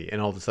vicinity, and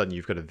all of a sudden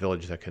you've got a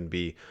village that can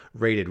be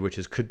raided, which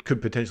is could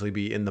potentially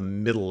be in the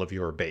middle of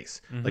your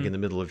base, like in the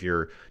middle of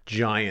your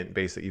giant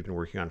base that you've been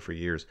working on for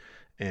years.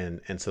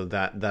 And so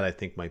that I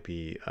think might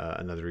be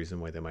another reason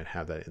why they might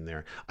have that in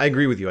there. I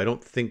agree with you. I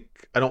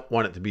don't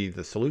want it to be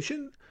the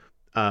solution.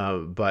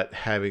 But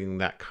having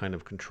that kind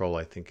of control,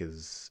 I think,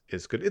 is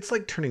good. It's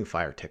like turning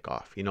fire tick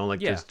off,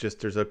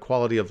 there's a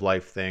quality of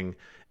life thing,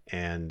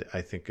 and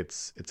I think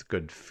it's a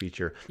good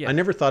feature. Yeah. I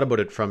never thought about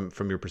it from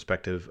your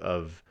perspective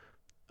of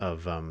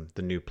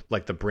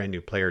the brand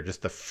new player,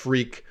 just the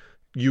freak.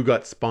 You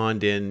got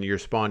spawned in, your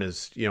spawn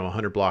is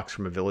 100 blocks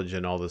from a village,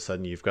 and all of a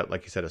sudden you've got,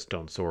 like you said, a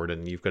stone sword,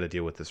 and you've got to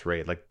deal with this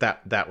raid. Like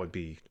that would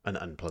be an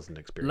unpleasant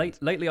experience.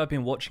 Lately I've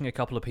been watching a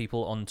couple of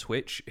people on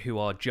Twitch who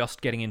are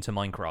just getting into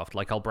Minecraft.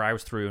 Like, I'll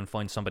browse through and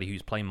find somebody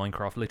who's playing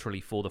Minecraft literally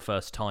for the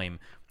first time,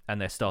 and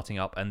they're starting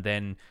up, and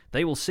then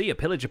they will see a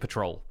pillager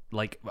patrol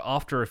like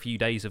after a few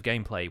days of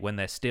gameplay, when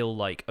they're still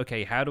like,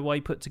 okay, how do I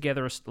put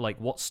together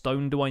what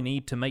stone do I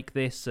need to make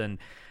this, and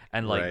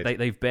like right.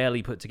 they've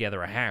barely put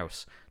together a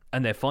house.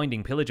 And they're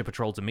finding pillager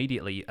patrols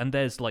immediately, and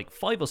there's like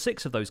 5 or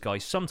 6 of those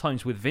guys,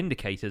 sometimes with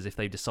vindicators if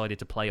they've decided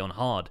to play on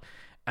hard,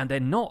 and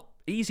they're not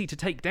easy to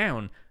take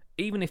down,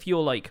 even if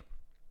you're like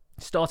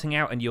starting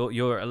out and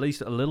you're at least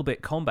a little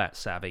bit combat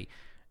savvy.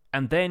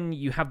 And then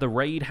you have the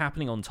raid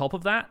happening on top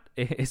of that,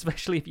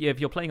 especially if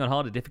you're playing on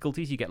harder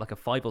difficulties, you get like a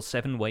 5 or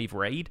 7 wave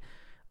raid.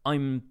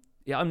 I'm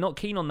not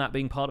keen on that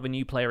being part of a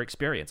new player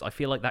experience. I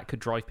feel like that could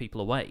drive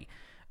people away.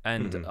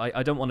 And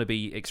I don't want to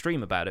be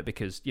extreme about it,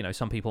 because,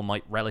 some people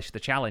might relish the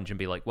challenge and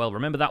be like, well,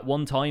 remember that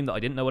one time that I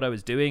didn't know what I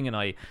was doing and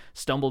I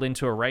stumbled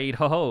into a raid?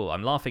 Ho,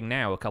 I'm laughing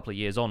now a couple of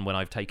years on when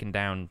I've taken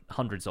down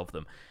hundreds of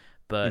them.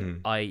 But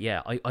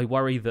I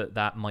worry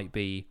that might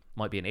be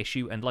an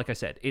issue. And like I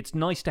said, it's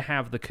nice to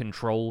have the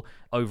control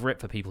over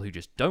it for people who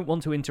just don't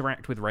want to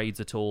interact with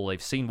raids at all.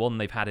 They've seen one,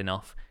 they've had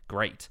enough.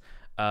 Great.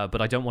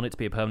 But I don't want it to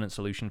be a permanent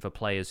solution for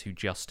players who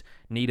just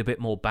need a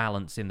bit more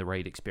balance in the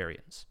raid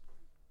experience.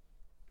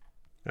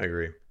 I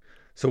agree.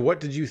 So what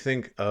did you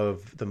think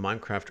of the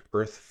Minecraft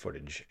Earth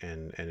footage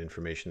and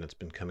information that's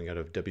been coming out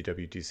of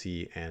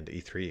WWDC and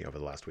E3 over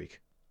the last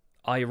week?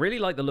 I really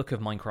like the look of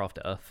Minecraft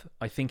Earth.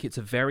 I think it's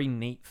a very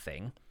neat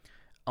thing.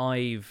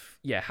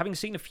 Having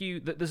seen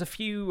there's a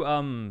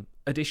few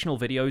additional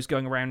videos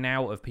going around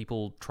now of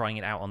people trying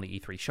it out on the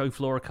E3 show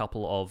floor. A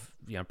couple of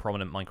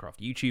prominent Minecraft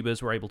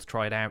YouTubers were able to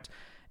try it out,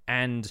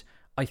 and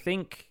I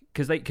think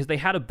because they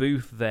had a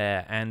booth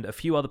there, and a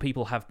few other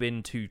people have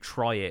been to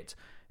try it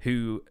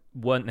who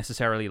weren't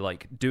necessarily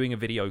like doing a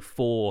video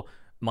for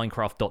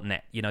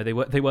Minecraft.net. They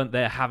weren't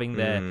there having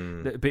their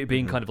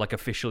being kind of like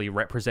officially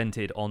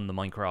represented on the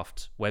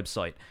Minecraft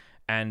website,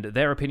 and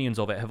their opinions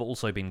of it have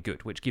also been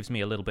good, which gives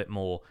me a little bit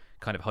more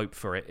kind of hope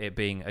for it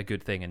being a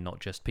good thing and not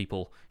just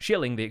people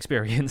shilling the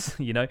experience.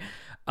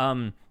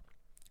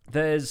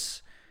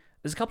 There's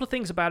There's a couple of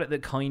things about it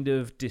that kind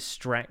of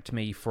distract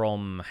me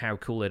from how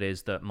cool it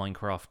is that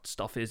Minecraft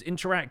stuff is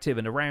interactive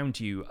and around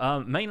you.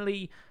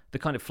 Mainly the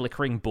kind of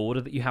flickering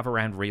border that you have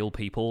around real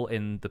people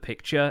in the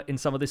picture in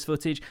some of this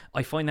footage.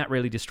 I find that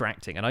really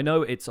distracting. And I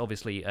know it's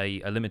obviously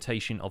a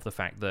limitation of the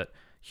fact that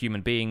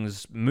human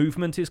beings'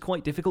 movement is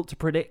quite difficult to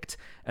predict.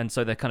 And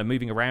so they're kind of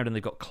moving around and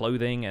they've got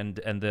clothing and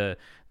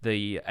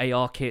the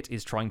AR kit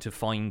is trying to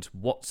find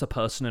what's a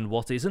person and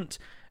what isn't.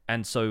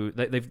 And so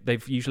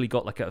they've usually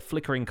got like a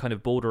flickering kind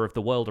of border of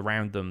the world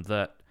around them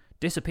that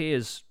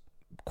disappears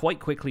quite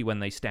quickly when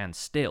they stand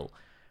still.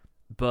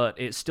 But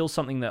it's still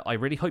something that I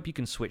really hope you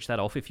can switch that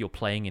off if you're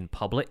playing in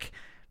public,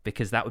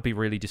 because that would be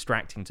really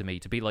distracting to me,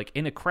 to be like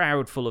in a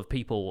crowd full of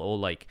people, or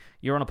like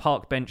you're on a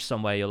park bench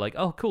somewhere, you're like,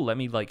 oh cool, let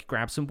me like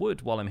grab some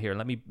wood while I'm here and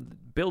let me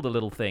build a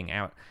little thing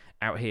out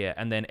here,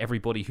 and then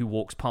everybody who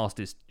walks past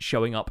is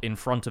showing up in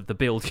front of the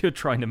build you're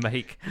trying to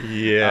make.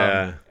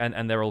 Yeah.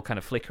 And they're all kind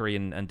of flickery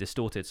and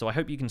distorted. So I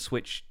hope you can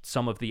switch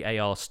some of the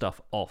AR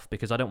stuff off,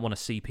 because I don't want to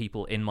see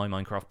people in my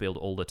Minecraft build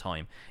all the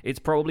time. It's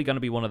probably going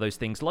to be one of those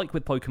things like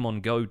with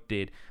Pokemon Go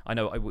did. I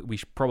know we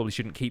probably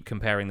shouldn't keep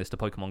comparing this to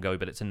Pokemon Go,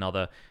 but it's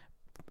another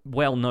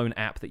well-known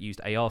app that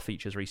used AR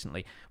features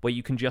recently, where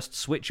you can just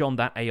switch on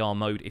that AR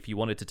mode if you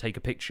wanted to take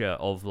a picture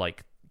of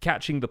like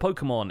catching the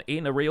Pokemon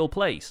in a real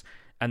place,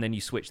 and then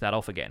you switch that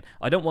off again.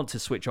 I don't want to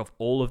switch off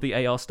all of the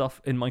AR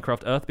stuff in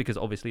Minecraft Earth, because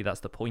obviously that's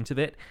the point of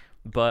it,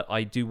 but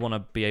I do want to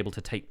be able to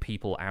take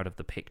people out of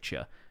the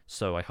picture.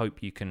 So I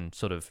hope you can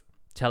sort of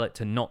tell it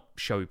to not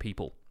show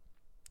people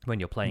when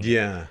you're playing.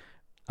 Yeah.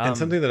 And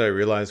something that I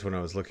realized when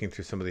I was looking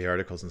through some of the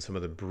articles and some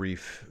of the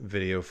brief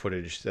video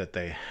footage that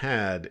they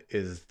had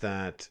is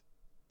that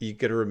you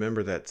got to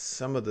remember that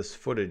some of this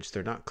footage,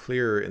 they're not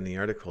clear in the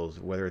articles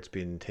whether it's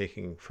been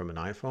taken from an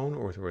iPhone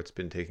or whether it's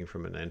been taken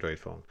from an Android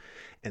phone.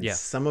 And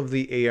some of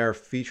the AR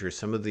features,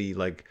 some of the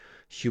like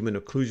human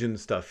occlusion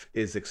stuff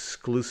is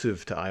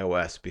exclusive to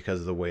iOS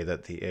because of the way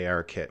that the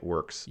AR kit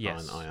works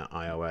on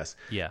iOS.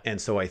 Yeah. And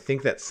so I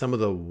think that some of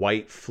the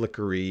white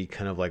flickery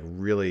kind of like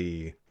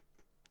really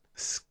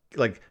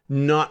like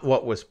not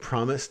what was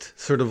promised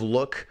sort of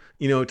look,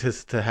 you know,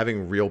 to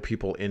having real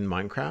people in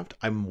Minecraft.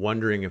 I'm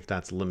wondering if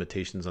that's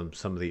limitations on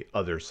some of the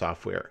other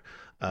software.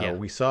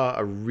 We saw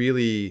a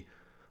really,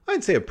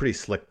 I'd say a pretty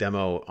slick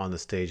demo on the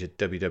stage at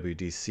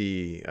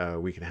WWDC a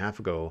week and a half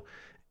ago.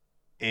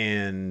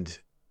 And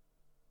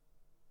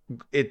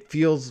it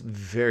feels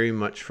very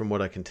much, from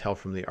what I can tell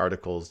from the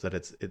articles, that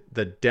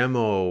the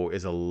demo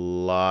is a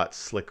lot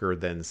slicker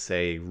than,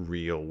 say,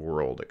 real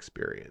world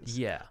experience.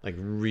 Yeah. Like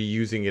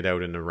reusing it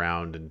out and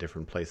around in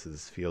different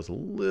places feels a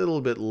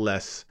little bit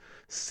less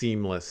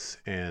seamless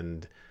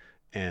and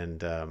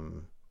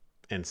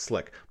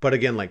slick. But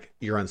again, like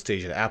you're on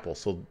stage at Apple,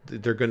 so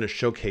they're going to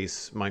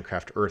showcase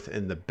Minecraft Earth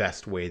in the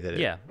best way that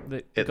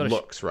it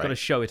looks, right? Got to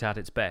show it at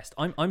its best.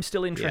 I'm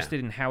still interested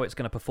in how it's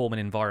going to perform in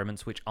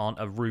environments which aren't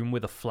a room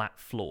with a flat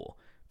floor,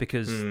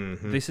 because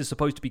this is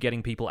supposed to be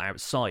getting people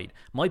outside.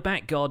 My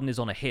back garden is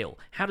on a hill.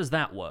 How does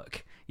that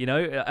work? You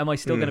know, am I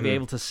still going to be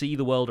able to see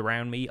the world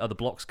around me? Are the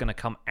blocks going to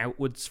come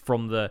outwards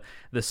from the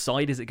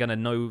side? Is it going to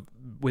know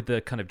with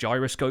the kind of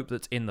gyroscope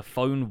that's in the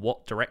phone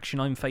what direction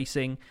I'm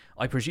facing?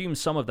 I presume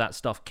some of that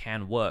stuff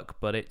can work,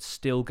 but it's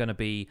still going to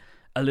be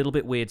a little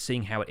bit weird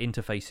seeing how it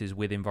interfaces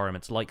with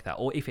environments like that,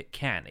 or if it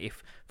can,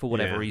 if for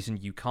whatever reason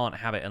you can't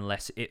have it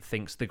unless it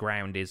thinks the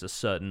ground is a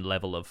certain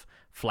level of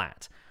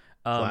flat.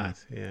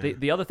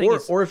 The other thing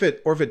is, or if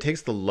it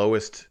takes the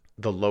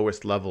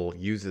lowest level,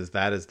 uses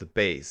that as the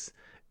base.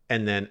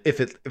 And then if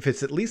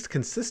it's at least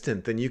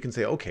consistent, then you can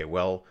say, okay,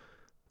 well,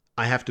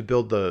 I have to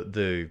build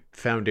the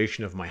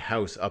foundation of my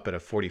house up at a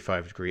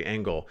 45-degree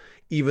angle,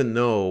 even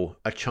though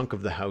a chunk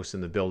of the house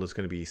in the build is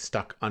going to be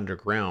stuck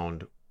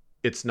underground.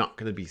 It's not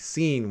going to be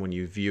seen when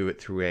you view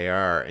it through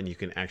AR, and you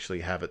can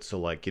actually have it so,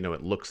 like, you know,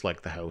 it looks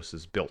like the house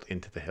is built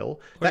into the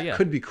hill. That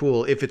could be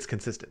cool if it's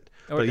consistent.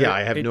 But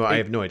I have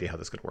no idea how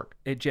this could work.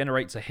 It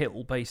generates a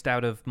hill based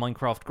out of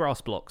Minecraft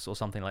grass blocks or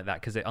something like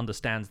that, because it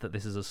understands that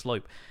this is a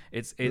slope.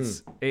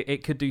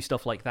 It could do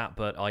stuff like that,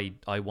 but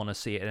I want to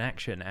see it in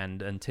action.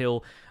 And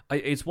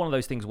it's one of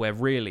those things where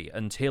really,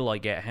 until I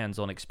get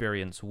hands-on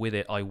experience with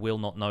it, I will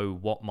not know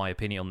what my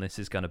opinion on this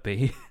is going to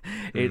be.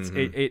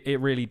 It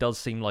really does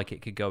seem like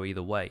it could go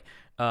either way.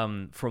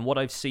 From what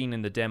I've seen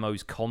in the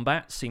demos,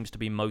 combat seems to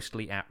be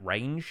mostly at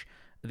range.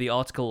 The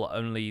article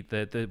only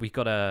we've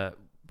got a.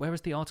 Where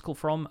is the article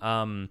from?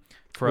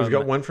 We've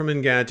got one from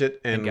Engadget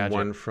and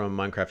one from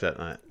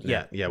Minecraft.net.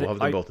 Yeah, we'll have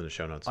them both in the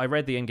show notes. I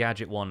read the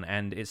Engadget one,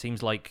 and it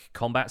seems like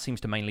combat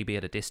seems to mainly be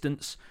at a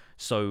distance,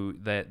 so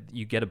that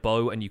you get a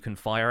bow and you can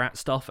fire at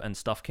stuff, and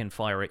stuff can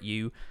fire at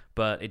you,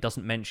 but it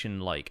doesn't mention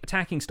like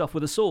attacking stuff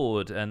with a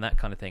sword and that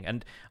kind of thing.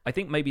 And I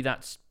think maybe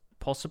that's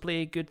possibly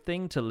a good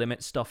thing, to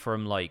limit stuff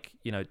from, like,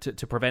 you know,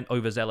 to prevent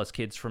overzealous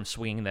kids from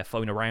swinging their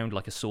phone around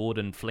like a sword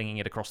and flinging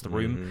it across the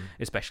room,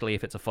 especially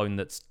if it's a phone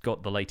that's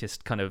got the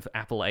latest kind of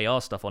Apple AR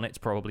stuff on it. It's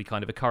probably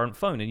kind of a current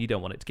phone and you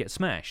don't want it to get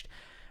smashed.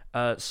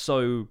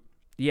 So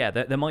yeah,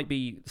 there might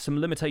be some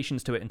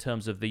limitations to it in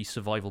terms of the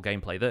survival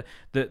gameplay.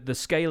 The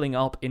scaling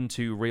up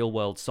into real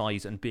world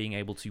size and being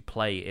able to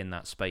play in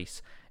that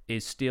space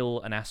is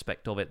still an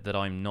aspect of it that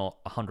I'm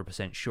not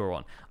 100% sure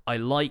on. I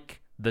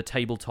like the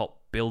tabletop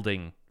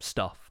building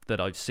stuff that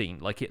I've seen.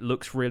 Like, it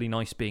looks really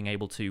nice being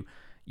able to,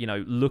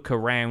 look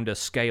around a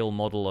scale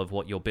model of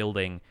what you're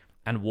building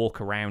and walk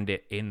around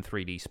it in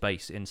 3D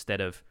space instead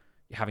of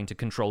having to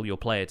control your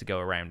player to go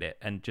around it,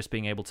 and just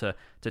being able to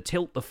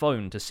tilt the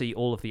phone to see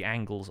all of the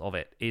angles of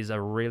it is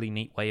a really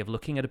neat way of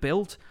looking at a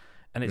build,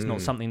 and it's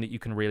not something that you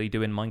can really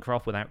do in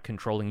Minecraft without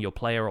controlling your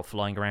player or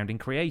flying around in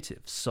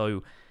creative.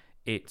 So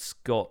it's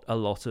got a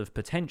lot of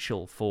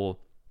potential for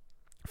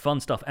fun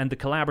stuff, and the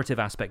collaborative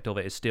aspect of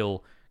it is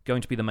still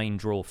going to be the main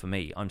draw for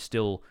me. I'm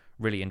still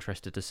really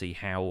interested to see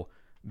how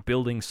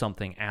building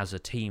something as a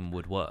team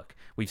would work.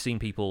 We've seen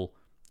people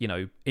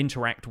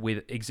interact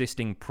with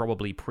existing,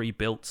 probably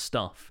pre-built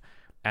stuff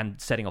and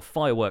setting off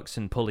fireworks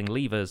and pulling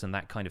levers and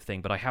that kind of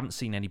thing, but I haven't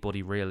seen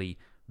anybody really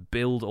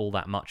build all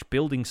that much.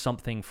 Building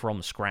something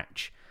from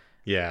scratch.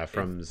 Yeah,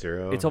 from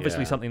zero. It's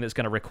obviously something that's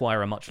going to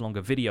require a much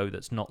longer video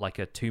that's not like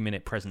a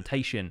 2-minute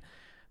presentation.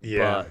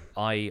 Yeah.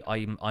 But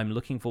I'm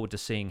looking forward to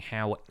seeing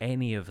how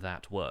any of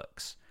that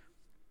works.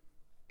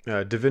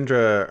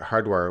 Devindra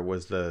Hardwar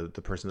was the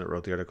person that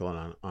wrote the article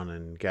on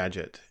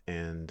Engadget,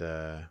 and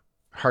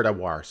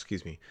Hardawar,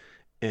 excuse me,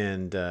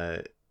 and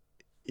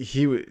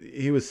he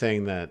was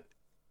saying that,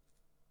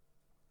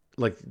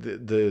 like,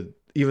 the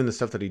even the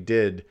stuff that he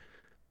did,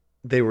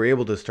 they were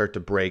able to start to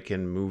break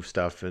and move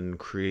stuff and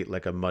create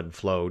like a mud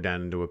flow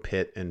down into a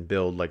pit and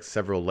build like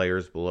several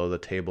layers below the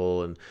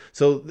table, and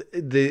so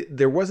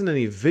there wasn't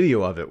any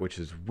video of it, which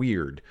is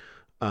weird.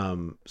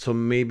 So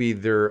maybe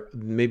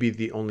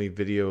the only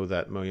video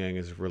that Mojang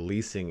is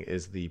releasing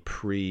is the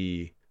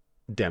pre-demo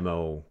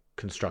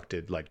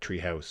constructed like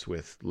treehouse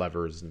with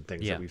levers and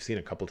things that we've seen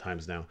a couple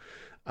times now.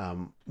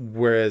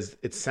 Whereas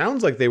it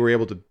sounds like they were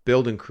able to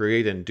build and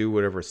create and do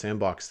whatever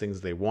sandbox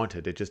things they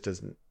wanted. It just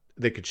doesn't.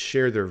 They could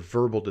share their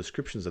verbal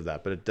descriptions of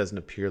that, but it doesn't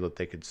appear that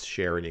they could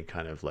share any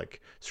kind of like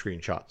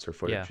screenshots or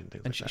footage and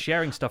things like that.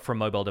 Sharing stuff from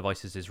mobile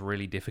devices is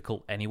really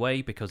difficult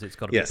anyway, because it's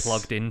got to be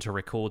plugged in to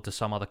record to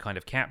some other kind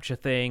of capture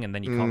thing, and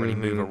then you can't really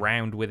move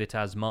around with it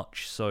as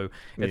much. So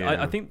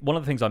I think one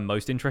of the things I'm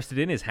most interested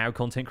in is how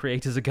content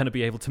creators are going to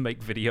be able to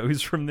make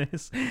videos from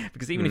this,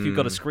 because even if you've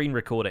got a screen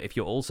recorder, if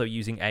you're also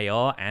using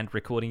AR and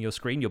recording your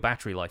screen, your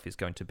battery life is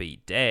going to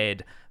be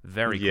dead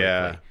very quickly.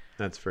 Yeah.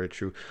 That's very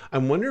true. I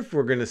wonder if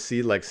we're going to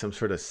see like some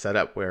sort of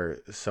setup where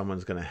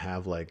someone's going to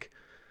have like,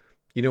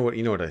 you know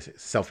what I say,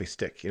 selfie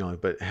stick,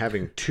 but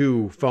having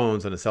two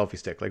phones on a selfie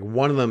stick. Like,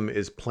 one of them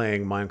is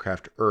playing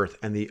Minecraft Earth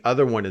and the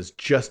other one is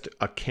just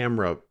a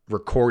camera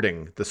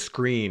recording the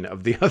screen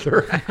of the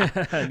other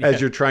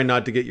as you're trying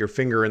not to get your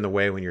finger in the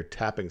way when you're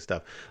tapping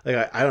stuff.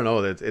 Like, I don't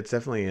know. It's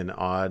definitely an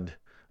odd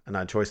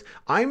choice.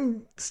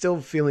 I'm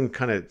still feeling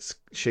kind of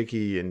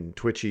shaky and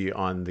twitchy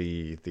on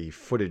the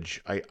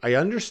footage. I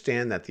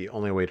understand that the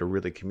only way to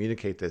really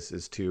communicate this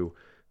is to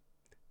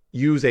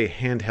use a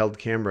handheld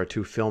camera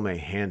to film a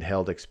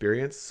handheld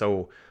experience.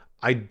 So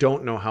I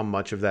don't know how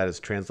much of that is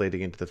translating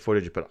into the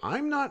footage, but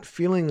I'm not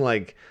feeling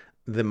like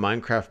the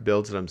Minecraft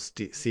builds that I'm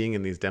seeing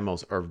in these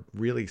demos are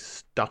really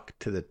stuck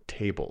to the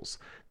tables.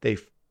 They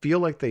feel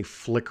like they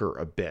flicker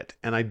a bit,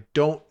 and I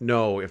don't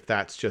know if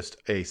that's just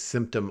a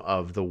symptom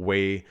of the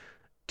way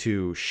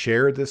to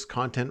share this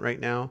content right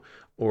now,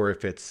 or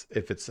if it's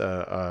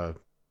a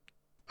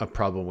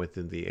problem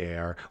within the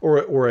AR,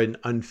 or an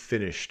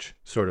unfinished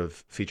sort of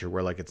feature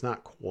where like it's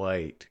not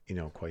quite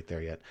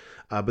there yet.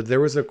 But there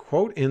was a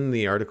quote in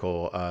the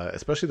article,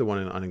 especially the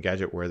one on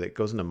Engadget, where that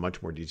goes into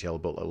much more detail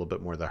about a little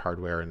bit more of the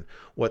hardware and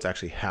what's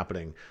actually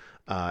happening.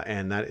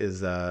 And that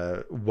is,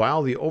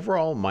 while the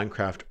overall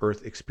Minecraft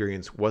Earth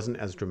experience wasn't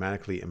as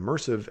dramatically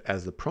immersive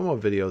as the promo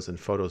videos and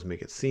photos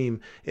make it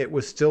seem, it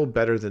was still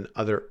better than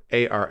other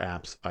AR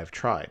apps I've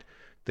tried.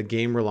 The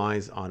game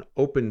relies on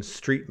open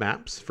street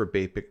maps for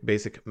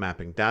basic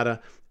mapping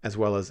data, as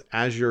well as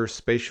Azure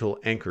spatial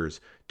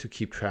anchors to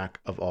keep track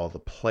of all the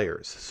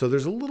players. So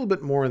there's a little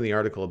bit more in the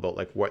article about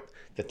like what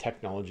the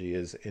technology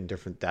is in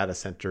different data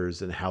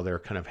centers and how they're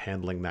kind of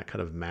handling that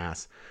kind of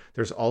mass.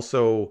 There's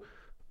also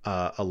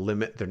a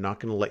limit. They're not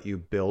going to let you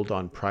build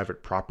on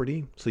private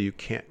property, so you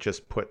can't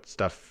just put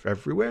stuff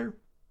everywhere.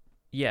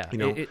 Yeah,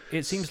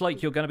 it seems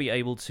like you're going to be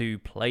able to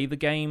play the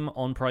game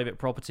on private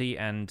property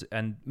and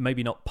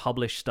maybe not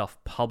publish stuff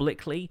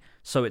publicly.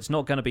 So it's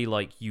not going to be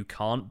like you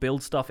can't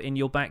build stuff in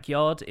your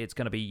backyard. It's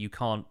going to be you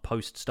can't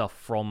post stuff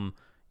from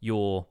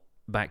your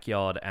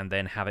backyard and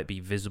then have it be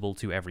visible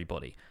to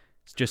everybody.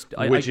 It's just,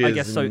 I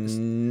guess so.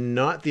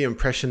 Not the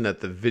impression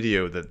that the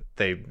video that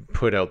they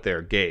put out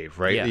there gave,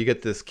 right? Yeah. You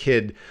get this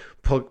kid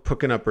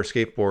picking up her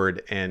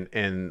skateboard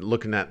and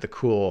looking at the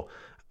cool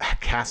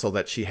castle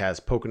that she has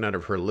poking out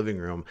of her living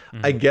room,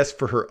 I Mhm. guess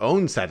for her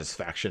own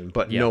satisfaction,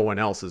 but Yeah. no one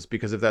else's,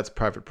 because if that's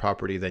private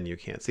property, then you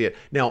can't see it.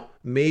 Now,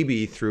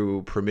 maybe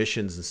through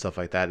permissions and stuff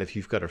like that, if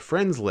you've got a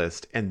friends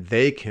list and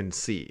they can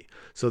see.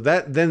 So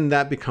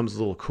that becomes a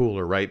little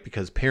cooler, right?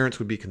 Because parents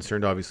would be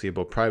concerned obviously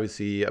about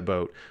privacy,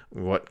 about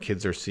what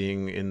kids are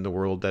seeing in the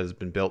world that has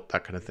been built,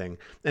 that kind of thing.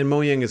 And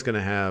Mojang is going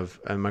to have,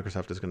 and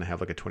Microsoft is going to have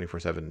like a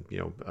 24/7,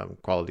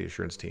 quality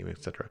assurance team,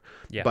 etc.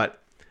 Yeah.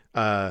 But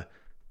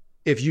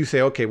if you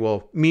say, okay,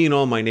 well, me and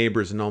all my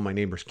neighbors and all my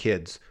neighbors'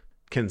 kids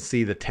can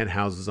see the 10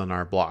 houses on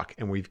our block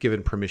and we've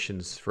given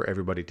permissions for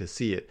everybody to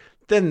see it,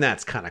 then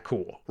that's kind of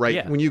cool, right?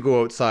 Yeah. When you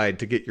go outside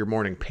to get your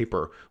morning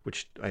paper,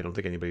 which I don't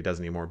think anybody does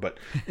anymore, but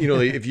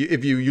if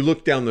you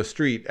look down the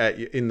street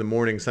in the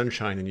morning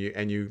sunshine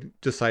and you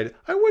decide,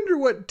 I wonder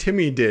what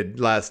Timmy did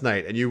last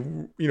night, and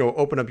you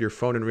open up your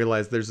phone and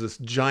realize there's this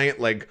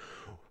giant like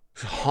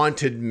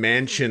haunted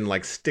mansion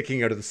like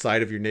sticking out of the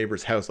side of your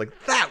neighbor's house, like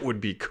that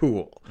would be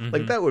cool.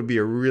 Like that would be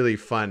a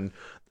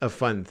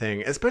fun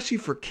thing, especially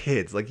for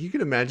kids. Like you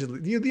can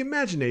imagine the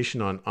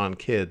imagination on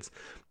kids,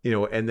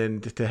 and then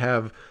to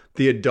have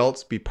the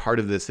adults be part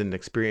of this and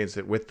experience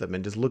it with them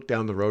and just look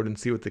down the road and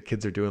see what the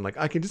kids are doing. Like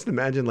I can just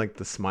imagine like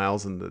the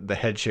smiles and the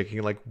head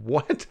shaking, like,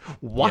 what?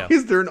 Why Yeah.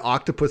 is there an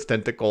octopus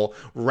tentacle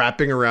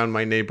wrapping around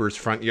my neighbor's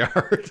front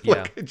yard? Yeah.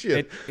 Like, that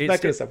It's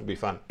kind of stuff would be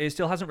fun. It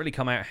still hasn't really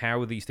come out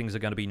how these things are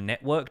going to be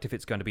networked, if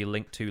it's going to be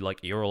linked to like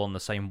you're all on the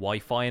same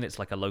Wi-Fi and it's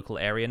like a local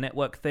area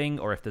network thing,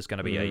 or if there's going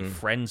to be a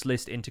friends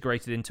list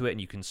integrated into it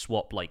and you can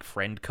swap like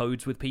friend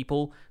codes with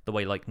people the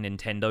way like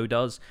Nintendo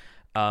does.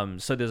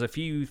 So there's a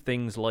few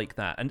things like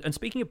that. And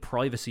speaking of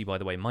privacy, by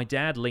the way, my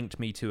dad linked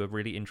me to a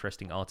really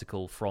interesting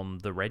article from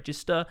The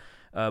Register,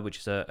 which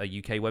is a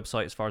UK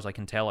website as far as I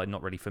can tell. I'm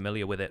not really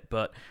familiar with it,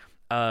 but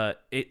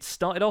it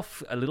started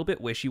off a little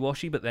bit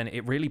wishy-washy, but then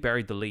it really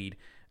buried the lead.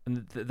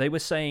 And they were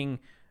saying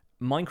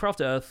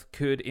Minecraft Earth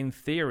could, in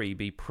theory,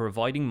 be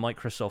providing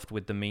Microsoft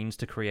with the means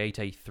to create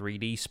a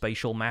 3D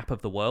spatial map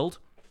of the world,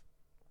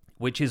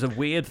 which is a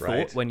weird thought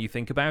Right. when you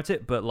think about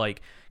it. But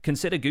like,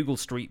 consider Google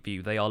Street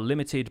View. They are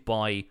limited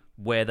by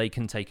where they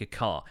can take a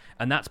car.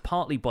 And that's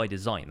partly by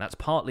design. That's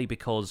partly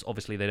because,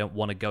 obviously, they don't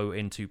want to go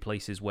into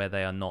places where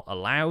they are not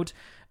allowed,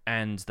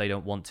 and they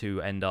don't want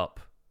to end up,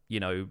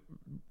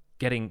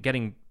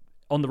 getting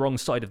on the wrong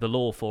side of the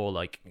law for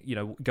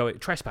go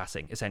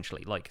trespassing,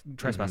 essentially, like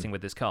trespassing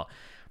with this car.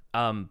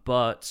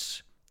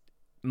 But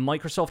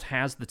Microsoft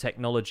has the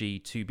technology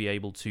to be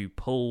able to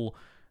pull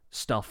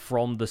stuff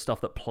from the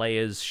stuff that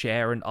players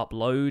share and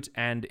upload,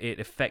 and it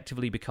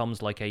effectively becomes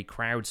like a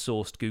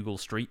crowdsourced Google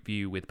Street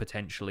View with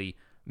potentially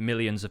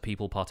millions of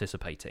people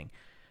participating.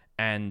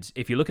 And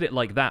if you look at it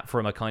like that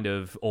from a kind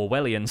of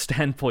Orwellian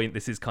standpoint,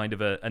 this is kind of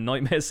a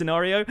nightmare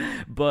scenario.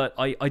 But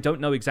I don't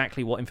know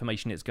exactly what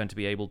information it's going to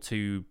be able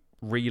to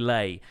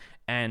relay.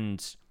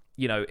 And,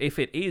 if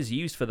it is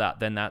used for that,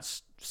 then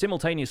that's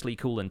simultaneously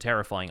cool and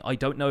terrifying. I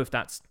don't know if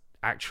that's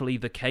actually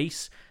the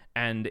case.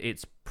 And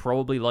it's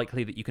probably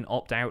likely that you can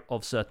opt out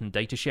of certain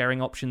data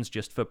sharing options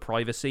just for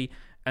privacy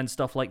and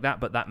stuff like that.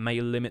 But that may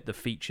limit the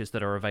features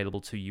that are available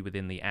to you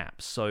within the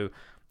app. So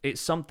it's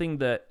something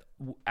that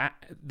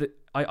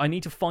I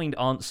need to find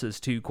answers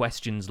to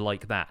questions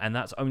like that, and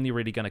that's only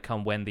really going to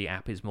come when the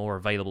app is more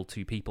available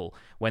to people,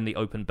 when the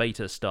open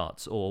beta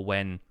starts, or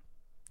when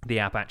the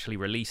app actually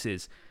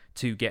releases,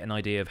 to get an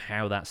idea of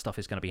how that stuff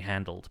is going to be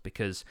handled.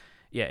 Because,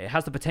 yeah, it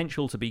has the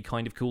potential to be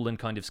kind of cool and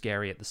kind of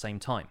scary at the same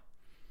time.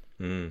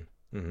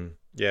 Mm-hmm.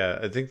 Yeah,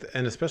 I think,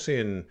 and especially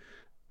in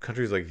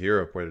countries like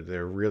Europe, where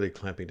they're really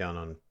clamping down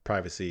on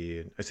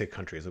privacy. I say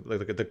countries,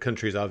 like the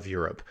countries of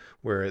Europe,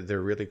 where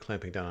they're really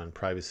clamping down on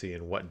privacy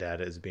and what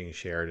data is being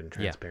shared and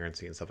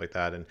transparency and stuff like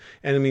that. And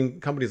I mean,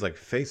 companies like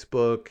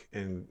Facebook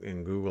and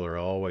Google are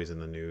always in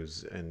the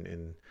news, and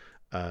in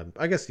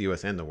I guess the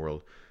U.S. and the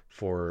world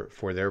for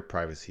their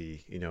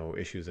privacy,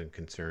 issues and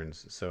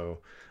concerns. So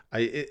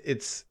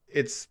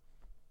it's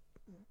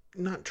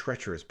not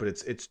treacherous, but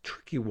it's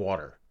tricky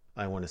water,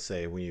 I want to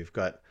say, when you've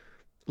got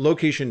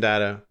location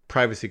data,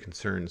 privacy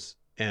concerns,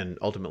 and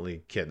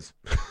ultimately kids,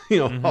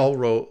 all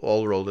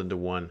rolled into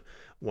one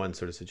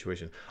sort of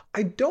situation.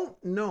 I don't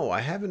know.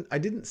 I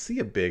didn't see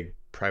a big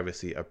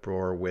privacy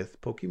uproar with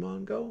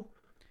Pokemon Go,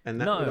 and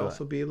that would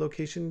also be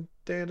location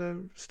data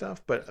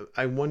stuff. But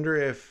I wonder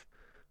if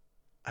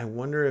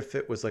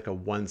it was like a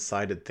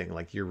one-sided thing,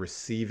 like you're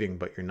receiving,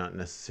 but you're not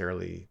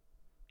necessarily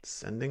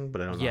sending,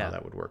 but I don't know how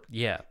that would work.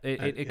 Yeah,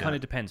 it kind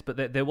of depends.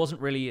 But there wasn't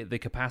really the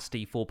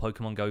capacity for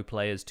Pokemon Go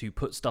players to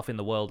put stuff in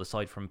the world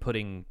aside from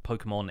putting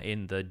Pokemon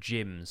in the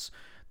gyms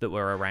that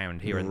were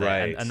around here and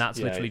there. And that's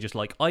literally just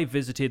like, I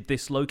visited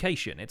this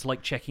location. It's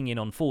like checking in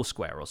on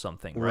Foursquare or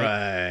something,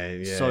 right?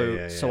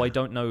 Right. So I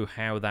don't know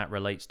how that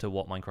relates to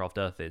what Minecraft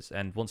Earth is.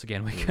 And once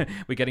again,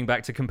 we're getting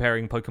back to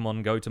comparing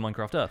Pokemon Go to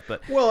Minecraft Earth.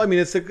 But well, I mean,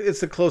 it's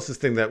the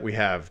closest thing that we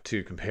have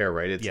to compare,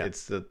 right?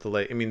 It's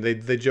the I mean,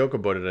 they joke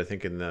about it, I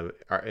think, in the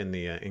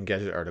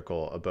Engadget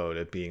article, about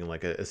it being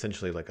like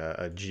essentially like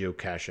a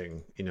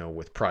geocaching,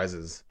 with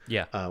prizes.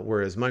 Yeah.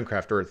 Whereas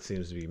Minecraft Earth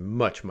seems to be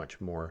much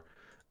more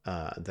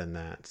than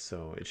that.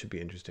 So it should be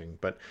interesting.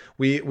 But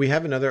we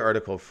have another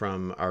article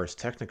from Ars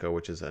Technica,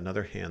 which is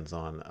another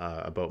hands-on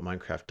about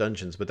Minecraft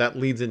Dungeons, but that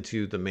leads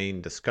into the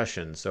main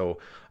discussion. So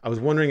I was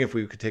wondering if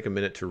we could take a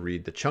minute to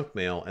read the chunk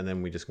mail, and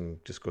then we can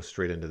just go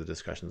straight into the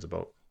discussions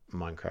about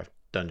Minecraft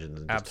Dungeons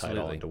and just tie it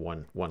all into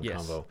one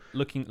yes. convo.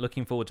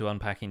 Looking forward to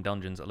unpacking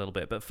Dungeons a little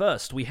bit. But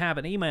first, we have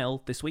an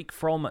email this week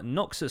from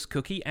Noxus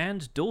Cookie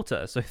and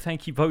daughter. So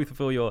thank you both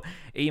for your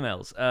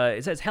emails.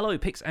 It says, "Hello,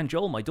 Pix and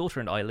Joel. My daughter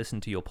and I listen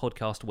to your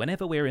podcast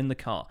whenever we're in the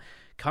car.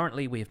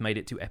 Currently, we have made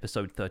it to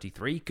episode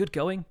 33. Good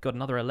going. Got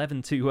another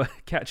 11 to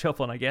catch up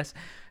on, I guess.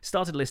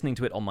 Started listening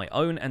to it on my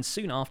own, and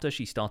soon after,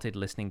 she started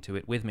listening to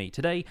it with me.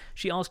 Today,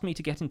 she asked me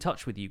to get in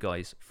touch with you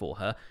guys for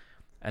her.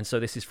 And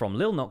so this is from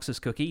Lil Noxus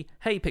Cookie.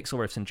 Hey, Pixel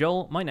Riffs and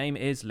Joel, my name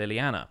is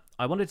Liliana.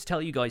 I wanted to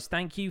tell you guys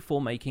thank you for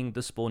making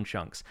the spawn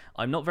chunks.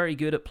 I'm not very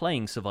good at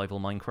playing survival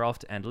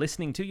Minecraft, and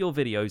listening to your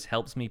videos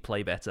helps me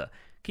play better.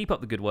 Keep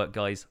up the good work,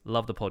 guys.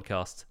 Love the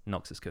podcast,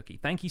 Noxus Cookie."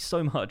 Thank you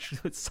so much.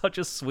 It's such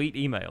a sweet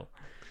email.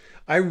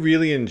 I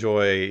really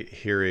enjoy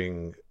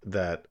hearing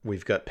that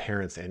we've got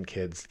parents and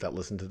kids that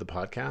listen to the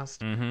podcast,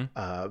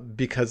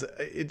 because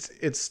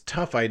it's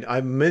tough. I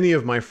many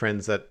of my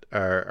friends that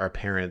are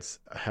parents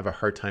have a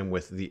hard time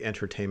with the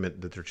entertainment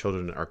that their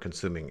children are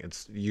consuming.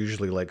 It's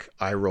usually like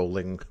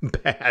eye-rolling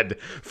bad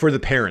for the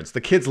parents.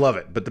 The kids love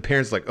it, but the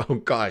parents are like, oh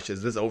gosh,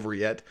 is this over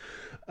yet?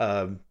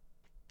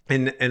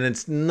 And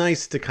it's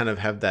nice to kind of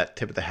have that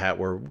tip of the hat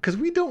because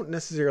we don't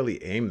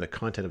necessarily aim the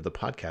content of the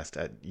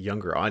podcast at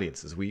younger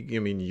audiences.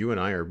 You and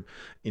I are,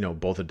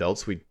 both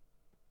adults. We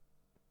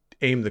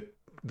aim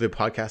the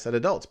podcast at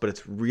adults, but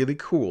it's really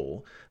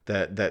cool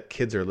that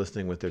kids are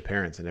listening with their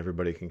parents and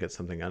everybody can get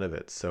something out of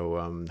it.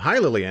 So hi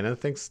Liliana,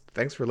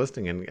 thanks for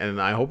listening,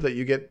 and I hope that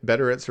you get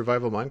better at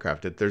survival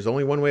Minecraft. There's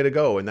only one way to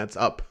go, and that's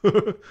up.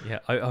 Yeah,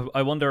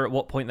 I wonder at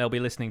what point they'll be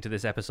listening to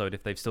this episode,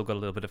 if they've still got a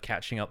little bit of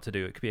catching up to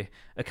do. It could be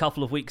a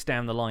couple of weeks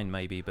down the line,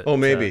 maybe. But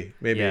maybe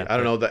yeah, I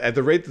don't know. At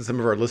the rate that some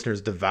of our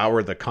listeners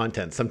devour the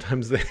content,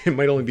 sometimes it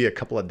might only be a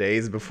couple of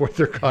days before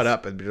they're caught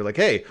up, and they're like,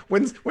 "Hey,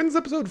 when's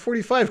episode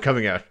 45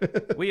 coming out?"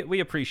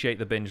 we appreciate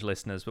the binge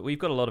listeners, but we've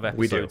got a lot of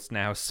episodes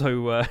now, so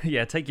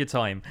yeah, take your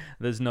time.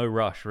 There's no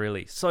rush,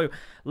 really. So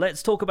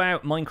let's talk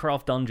about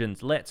Minecraft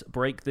Dungeons. Let's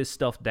break this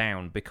stuff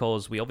down,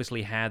 because we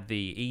obviously had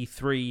the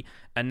E3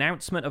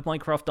 announcement of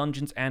Minecraft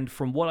Dungeons, and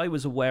from what I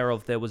was aware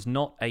of, there was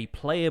not a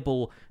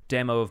playable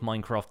demo of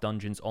Minecraft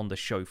Dungeons on the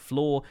show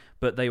floor,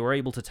 but they were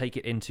able to take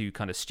it into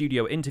kind of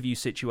studio interview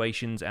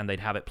situations, and they'd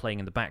have it playing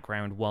in the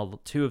background while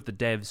two of the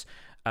devs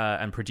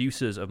and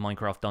producers of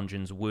Minecraft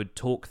Dungeons would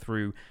talk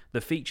through the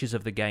features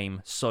of the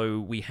game. So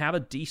we have a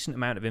decent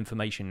amount of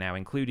information now,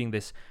 including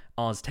this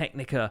Ars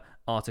Technica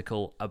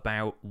article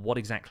about what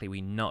exactly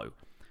we know.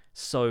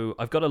 So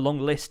I've got a long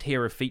list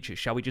here of features.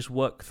 Shall we just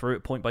work through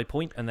it point by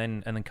point and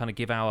then kind of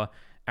give our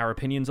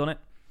opinions on it?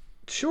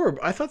 Sure.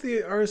 I thought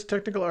the Ars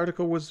Technical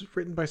article was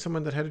written by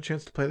someone that had a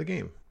chance to play the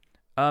game.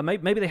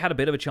 Maybe they had a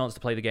bit of a chance to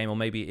play the game, or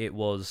maybe it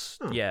was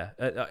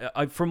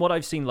from what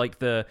I've seen, like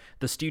the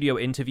studio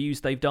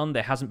interviews they've done,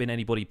 there hasn't been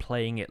anybody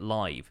playing it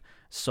live.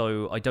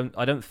 So I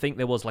don't think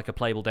there was like a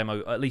playable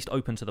demo, at least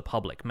open to the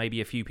public.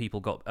 Maybe a few people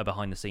got a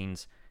behind the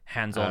scenes,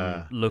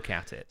 hands-on look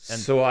at it. And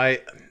so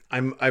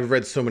I've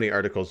read so many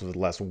articles over the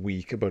last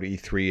week about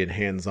E3 and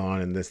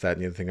hands-on and this, that,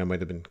 and the other thing. I might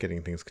have been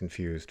getting things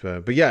confused,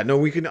 but yeah, no,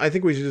 we can. I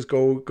think we should just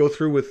go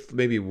through with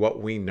maybe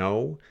what we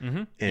know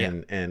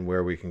and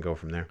where we can go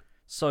from there.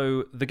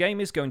 So the game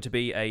is going to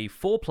be a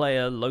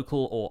 4-player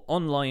local or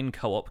online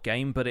co-op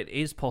game, but it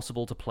is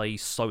possible to play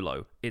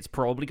solo. It's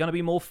probably going to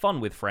be more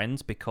fun with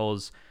friends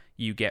because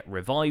you get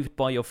revived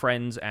by your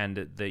friends,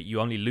 and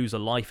you only lose a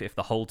life if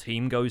the whole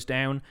team goes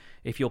down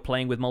if you're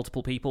playing with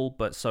multiple people.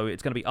 But so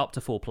it's going to be up to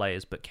 4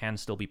 players, but can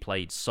still be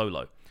played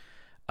solo.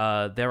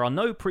 There are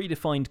no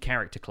predefined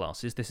character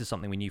classes. This is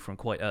something we knew from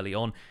quite early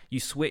on. You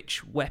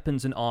switch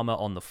weapons and armor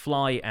on the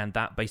fly, and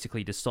that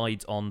basically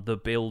decides on the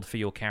build for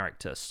your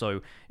character. So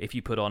if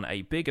you put on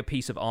a bigger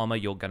piece of armor,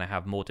 you're going to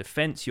have more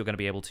defense, you're going to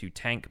be able to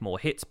tank more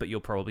hits, but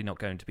you're probably not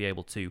going to be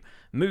able to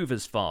move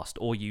as fast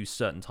or use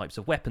certain types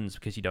of weapons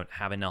because you don't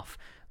have enough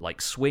like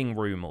swing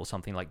room or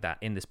something like that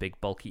in this big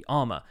bulky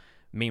armor.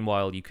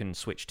 Meanwhile, you can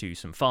switch to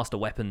some faster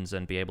weapons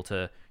and be able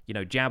to,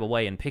 jab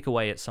away and pick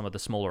away at some of the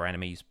smaller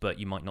enemies, but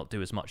you might not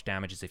do as much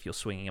damage as if you're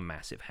swinging a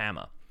massive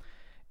hammer.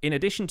 In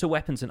addition to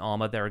weapons and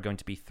armor, there are going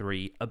to be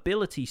 3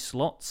 ability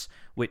slots,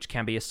 which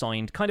can be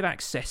assigned kind of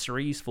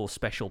accessories for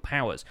special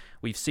powers.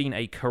 We've seen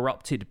a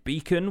corrupted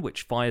beacon,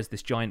 which fires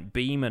this giant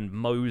beam and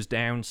mows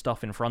down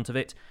stuff in front of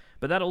it,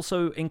 but that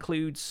also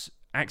includes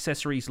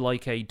accessories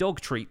like a dog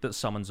treat that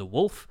summons a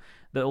wolf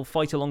that'll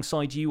fight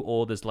alongside you,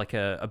 or there's like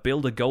a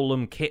build a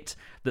golem kit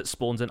that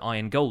spawns an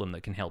iron golem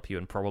that can help you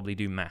and probably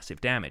do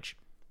massive damage.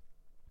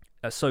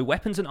 So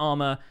weapons and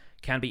armor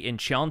can be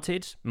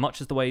enchanted, much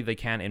as the way they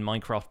can in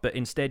Minecraft, but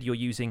instead you're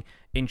using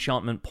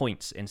enchantment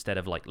points instead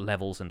of like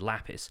levels and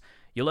lapis.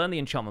 You'll earn the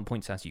enchantment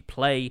points as you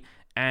play,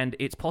 and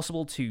it's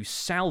possible to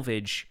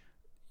salvage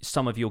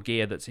some of your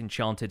gear that's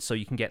enchanted so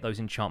you can get those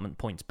enchantment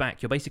points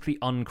back. You're basically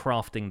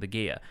uncrafting the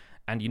gear.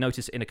 And you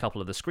notice in a couple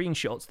of the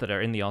screenshots that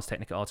are in the Ars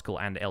Technica article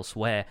and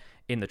elsewhere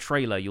in the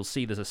trailer, you'll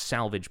see there's a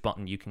salvage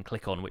button you can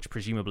click on, which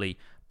presumably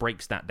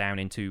breaks that down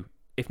into,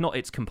 if not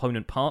its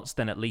component parts,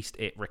 then at least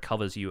it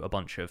recovers you a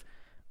bunch of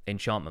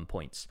enchantment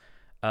points.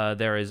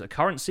 There is a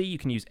currency. You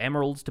can use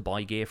emeralds to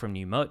buy gear from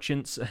new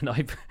merchants, and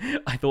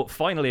I thought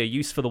finally a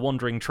use for the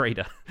wandering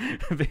trader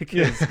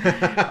because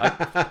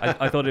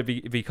I thought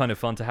it'd be kind of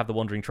fun to have the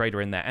wandering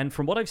trader in there. And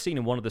from what I've seen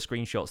in one of the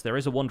screenshots, there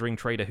is a wandering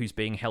trader who's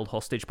being held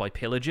hostage by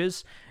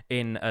pillagers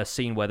in a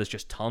scene where there's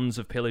just tons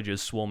of pillagers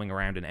swarming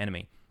around an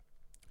enemy.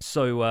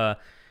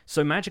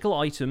 So magical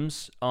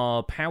items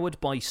are powered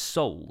by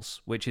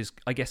souls, which is,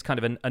 I guess,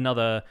 kind of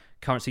another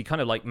currency,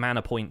 kind of like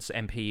mana points,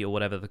 MP, or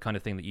whatever, the kind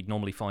of thing that you'd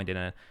normally find in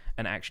an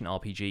action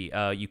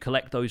RPG. You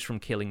collect those from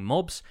killing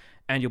mobs,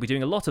 and you'll be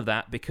doing a lot of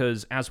that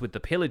because, as with the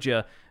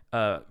pillager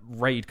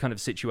raid kind of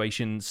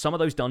situation, some of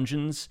those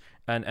dungeons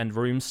and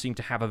rooms seem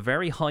to have a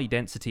very high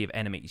density of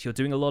enemies. You're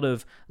doing a lot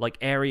of like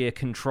area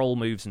control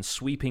moves and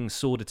sweeping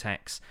sword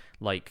attacks,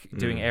 like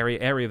doing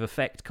area of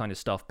effect kind of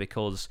stuff,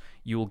 because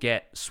you will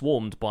get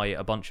swarmed by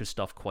a bunch of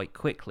stuff quite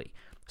quickly.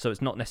 So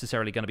it's not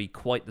necessarily going to be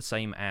quite the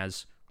same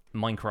as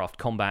Minecraft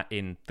combat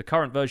in the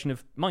current version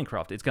of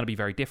Minecraft. It's going to be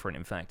very different,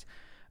 in fact.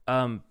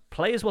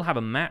 Players will have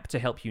a map to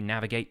help you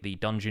navigate the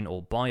dungeon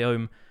or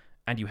biome,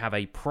 and you have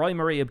a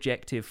primary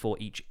objective for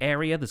each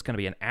area. There's going to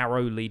be an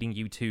arrow leading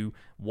you to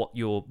what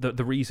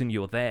the reason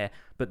you're there,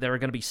 but there are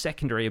going to be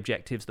secondary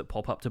objectives that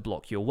pop up to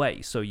block your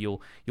way. So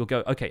you'll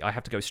go, okay, I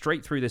have to go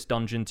straight through this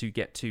dungeon to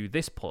get to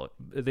this part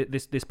of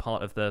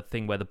the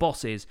thing where the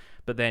boss is,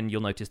 but then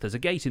you'll notice there's a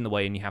gate in the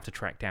way and you have to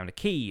track down a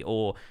key,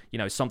 or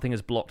something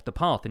has blocked the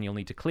path and you'll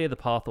need to clear the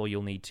path, or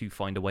you'll need to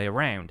find a way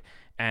around.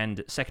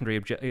 And secondary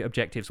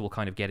objectives will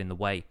kind of get in the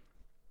way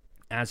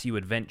as you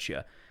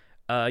adventure.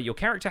 Your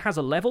character has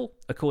a level,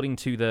 according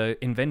to the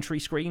inventory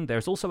screen.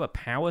 There's also a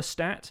power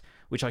stat,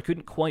 which I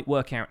couldn't quite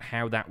work out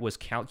how that was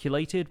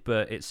calculated,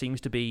 but it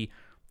seems to be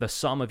the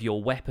sum of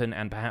your weapon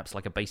and perhaps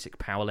like a basic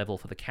power level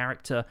for the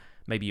character.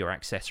 Maybe your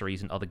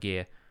accessories and other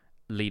gear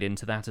lead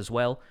into that as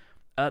well.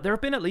 There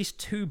have been at least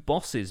 2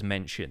 bosses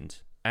mentioned,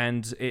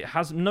 and it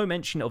has no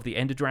mention of the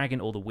Ender Dragon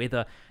or the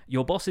Wither.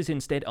 Your bosses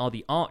instead are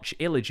the Arch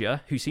Illager,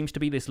 who seems to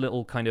be this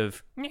little kind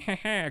of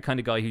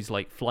guy who's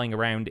like flying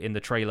around in the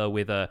trailer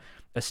with a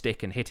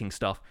stick and hitting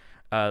stuff,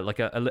 like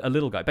a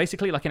little guy,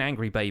 basically like an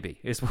angry baby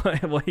is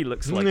what he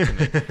looks like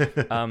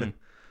to me.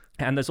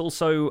 And there's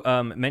also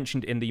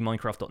mentioned in the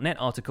Minecraft.net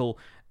article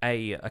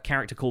a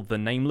character called the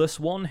Nameless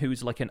One,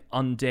 who's like an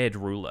undead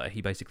ruler.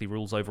 He basically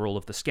rules over all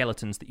of the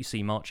skeletons that you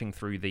see marching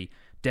through the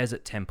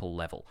Desert Temple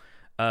level.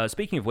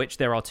 Speaking of which,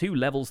 there are 2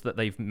 levels that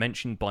they've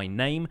mentioned by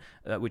name,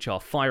 which are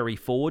Fiery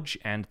Forge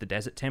and the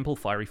Desert Temple.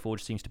 Fiery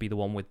Forge seems to be the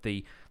one with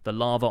the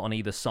lava on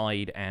either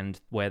side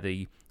and where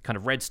the kind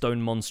of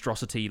redstone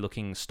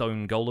monstrosity-looking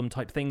stone golem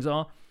type things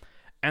are.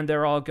 And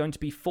there are going to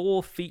be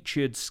 4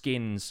 featured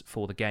skins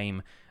for the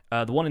game.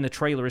 The one in the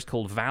trailer is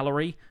called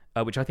Valerie,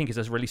 which I think is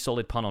a really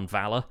solid pun on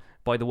valor,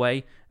 by the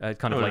way,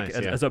 kind of like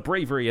nice, as a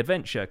bravery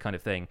adventure kind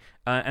of thing.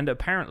 And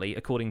apparently,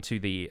 according to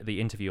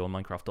the interview on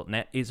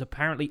Minecraft.net, is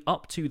apparently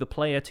up to the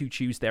player to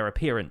choose their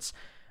appearance.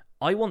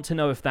 I want to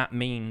know if that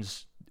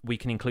means we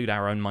can include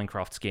our own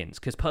Minecraft skins,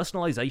 because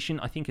personalization,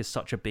 I think, is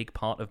such a big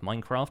part of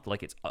Minecraft.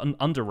 Like, it's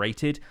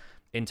underrated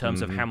in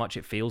terms of how much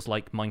it feels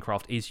like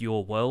Minecraft is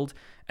your world,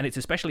 and it's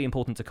especially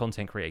important to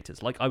content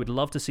creators. Like, I would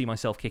love to see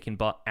myself kicking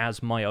butt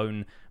as my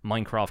own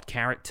Minecraft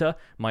character,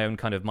 my own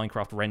kind of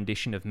Minecraft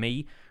rendition of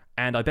me,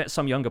 and I bet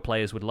some younger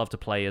players would love to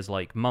play as,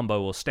 like,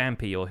 Mumbo or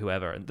Stampy or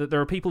whoever. And there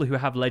are people who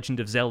have Legend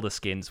of Zelda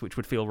skins, which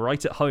would feel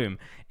right at home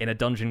in a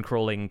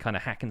dungeon-crawling kind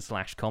of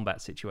hack-and-slash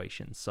combat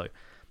situation. So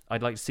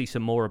I'd like to see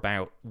some more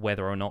about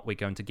whether or not we're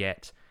going to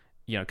get,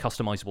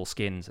 customizable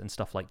skins and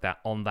stuff like that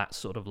on that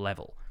sort of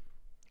level.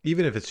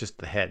 Even if it's just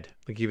the head,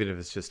 like even if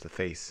it's just the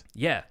face.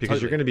 Yeah, because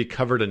totally. You're going to be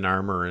covered in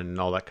armor and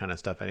all that kind of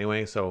stuff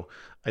anyway. So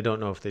I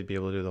don't know if they'd be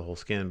able to do the whole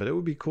skin, but it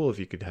would be cool if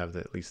you could have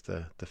at least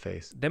the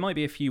face. There might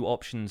be a few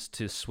options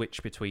to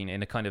switch between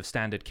in a kind of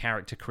standard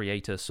character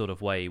creator sort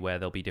of way, where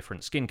there'll be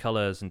different skin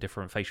colors and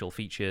different facial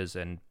features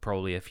and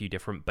probably a few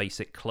different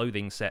basic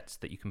clothing sets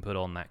that you can put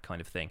on, that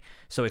kind of thing.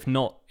 So if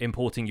not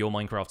importing your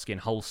Minecraft skin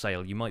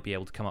wholesale, you might be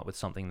able to come up with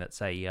something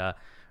that's a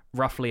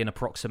roughly an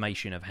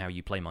approximation of how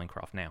you play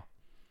Minecraft now.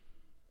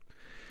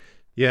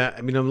 Yeah,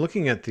 I mean, I'm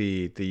looking at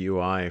the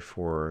UI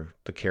for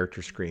the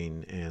character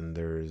screen, and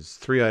there's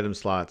 3 item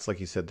slots.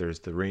 Like you said, there's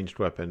the ranged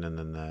weapon and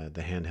then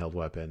the handheld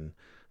weapon,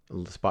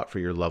 the spot for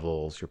your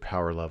levels, your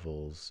power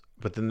levels.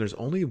 But then there's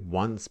only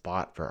 1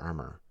 spot for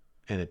armor,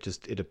 and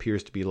it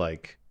appears to be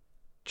like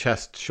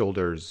chest,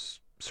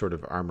 shoulders sort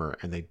of armor.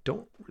 And they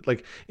don't,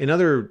 like in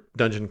other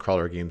dungeon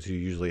crawler games, you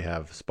usually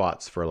have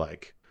spots for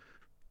like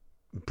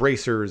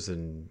bracers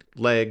and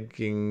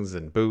leggings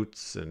and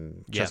boots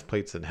and chest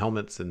plates and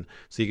helmets, and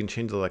so you can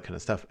change all that kind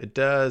of stuff. It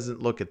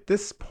doesn't look at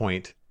this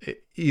point,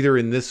 either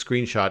in this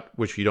screenshot,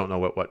 which you don't know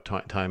what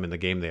time in the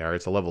game they are.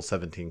 It's a level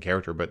 17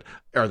 character, but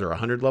are there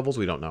 100 levels?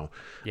 We don't know.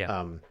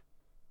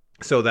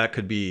 So that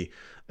could be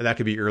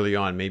early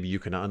on. Maybe you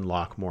can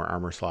unlock more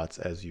armor slots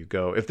as you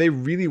go. If they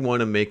really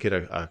want to make it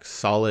a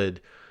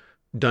solid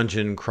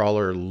dungeon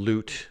crawler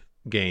loot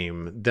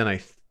game, then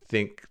I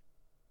think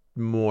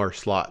more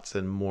slots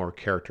and more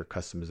character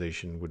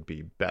customization would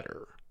be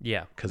better.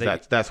 Yeah, Because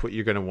that's what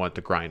you're going to want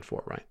to grind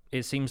for, right?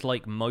 it seems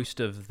like most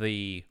of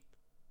the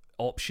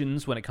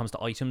options when it comes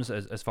to items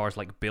as far as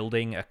like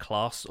building a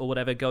class or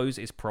whatever goes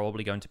is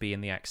probably going to be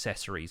in the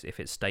accessories if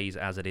it stays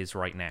as it is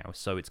right now.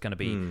 So it's going to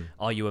be,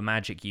 are you a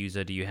magic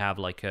user? Do you have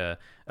like a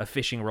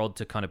fishing rod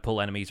to kind of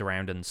pull enemies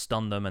around and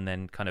stun them and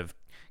then kind of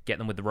get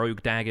them with the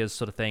rogue daggers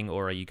sort of thing?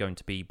 Or are you going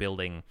to be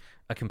building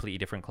a completely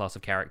different class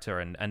of character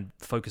and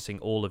focusing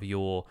all of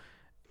your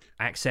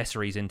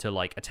accessories into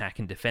like attack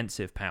and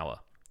defensive power?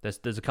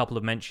 There's a couple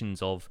of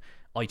mentions of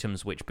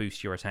items which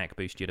boost your attack,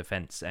 boost your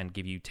defense, and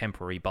give you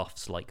temporary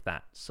buffs like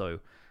that. So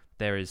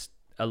there is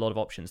a lot of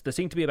options. There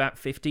seem to be about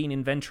 15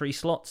 inventory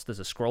slots. There's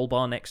a scroll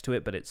bar next to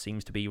it, but it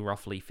seems to be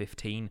roughly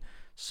 15.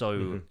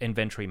 So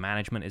inventory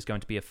management is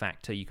going to be a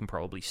factor. You can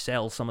probably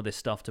sell some of this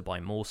stuff to buy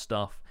more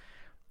stuff.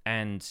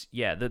 And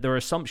yeah, there are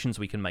assumptions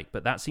we can make,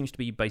 but that seems to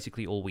be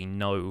basically all we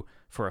know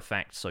for a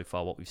fact so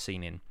far, what we've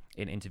seen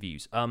in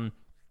interviews.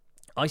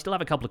 I still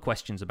have a couple of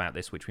questions about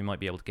this, which we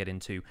might be able to get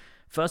into.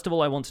 First of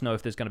all, I want to know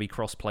if there's going to be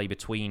cross-play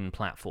between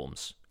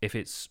platforms. If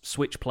it's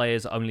Switch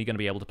players only going to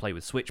be able to play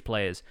with Switch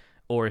players,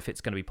 or if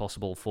it's going to be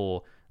possible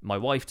for my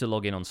wife to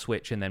log in on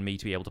Switch and then me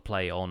to be able to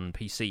play on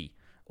PC.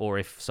 Or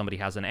if somebody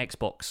has an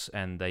Xbox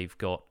and they've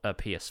got a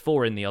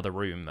PS4 in the other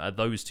room, are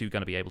those two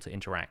going to be able to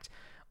interact?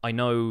 I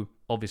know,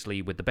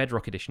 obviously, with the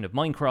Bedrock edition of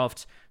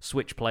Minecraft,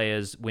 Switch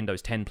players,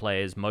 Windows 10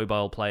 players,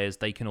 mobile players,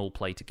 they can all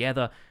play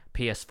together.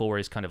 PS4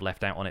 is kind of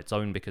left out on its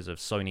own because of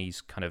Sony's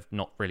kind of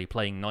not really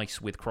playing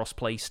nice with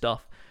cross-play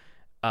stuff.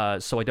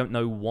 So I don't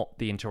know what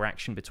the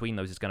interaction between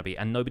those is going to be.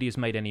 And nobody has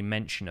made any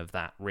mention of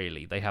that,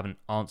 really. They haven't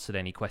answered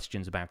any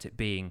questions about it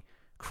being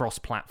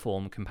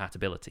cross-platform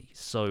compatibility.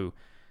 So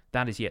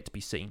that is yet to be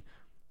seen.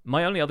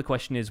 My only other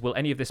question is, will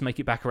any of this make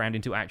it back around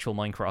into actual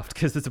Minecraft?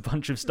 Because there's a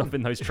bunch of stuff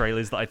in those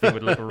trailers that I think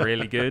would look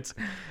really good.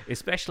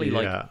 Especially,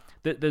 like,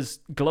 there's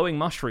glowing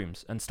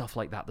mushrooms and stuff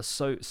like that. There's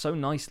so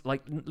nice,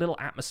 like, little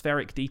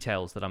atmospheric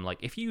details that I'm like,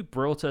 if you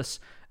brought us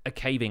a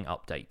caving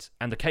update,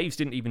 and the caves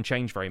didn't even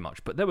change very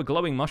much, but there were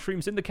glowing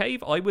mushrooms in the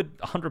cave, I would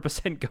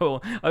 100% go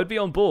on. I would be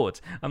on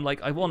board. I'm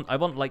like, I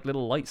want like,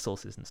 little light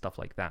sources and stuff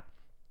like that.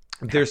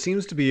 There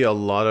seems to be a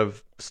lot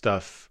of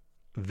stuff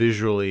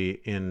visually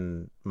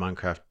in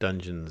Minecraft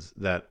Dungeons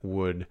that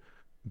would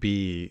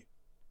be,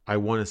 I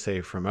want to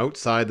say, from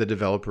outside the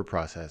developer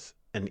process,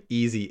 an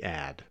easy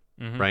add,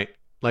 right?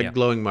 Like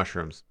glowing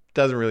mushrooms.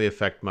 Doesn't really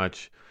affect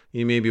much.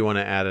 You maybe want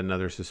to add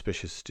another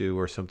suspicious stew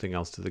or something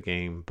else to the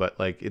game, but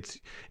like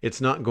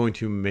it's not going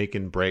to make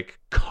and break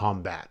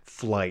combat,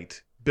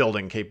 flight,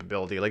 building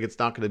capability. Like it's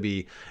not going to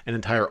be an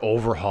entire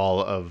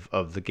overhaul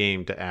of the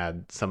game to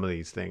add some of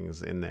these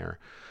things in there.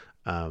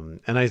 And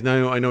I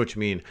know what you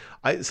mean.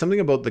 Something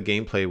about the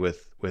gameplay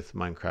with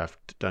Minecraft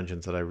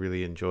Dungeons that I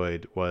really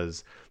enjoyed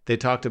was they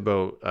talked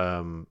about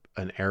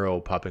an arrow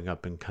popping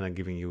up and kind of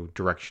giving you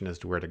direction as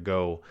to where to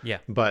go. Yeah.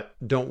 But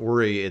don't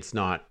worry, it's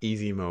not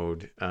easy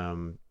mode.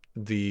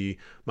 The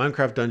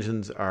Minecraft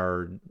Dungeons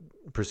are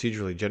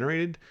procedurally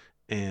generated,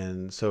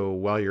 and so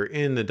while you're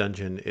in the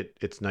dungeon,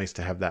 it's nice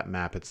to have that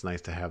map. It's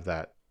nice to have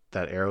that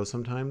arrow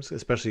sometimes,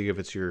 especially if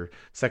it's your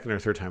second or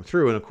third time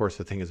through. And of course,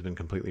 the thing has been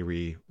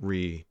completely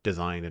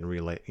redesigned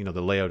and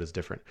the layout is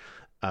different.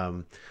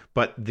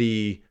 But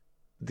the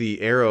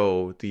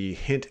arrow, the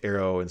hint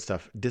arrow and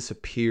stuff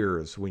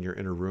disappears when you're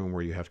in a room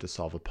where you have to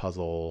solve a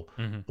puzzle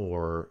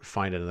or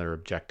find another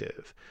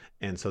objective.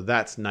 And so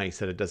that's nice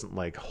that it doesn't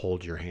like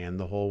hold your hand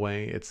the whole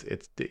way. It's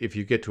if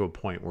you get to a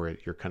point where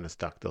you're kind of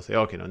stuck, they'll say,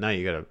 okay, no, now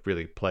you got to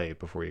really play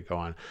before you go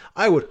on.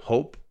 I would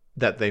hope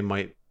that they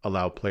might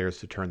allow players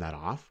to turn that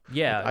off.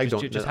 Yeah, I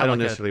don't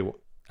necessarily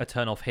a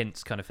turn off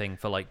hints kind of thing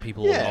for like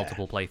people with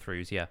multiple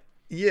playthroughs.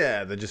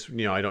 Yeah, that just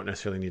I don't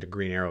necessarily need a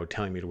green arrow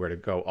telling me to where to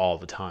go all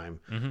the time.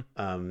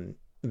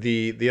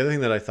 The other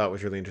thing that I thought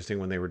was really interesting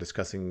when they were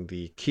discussing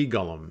the key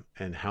golem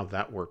and how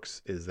that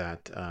works is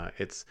that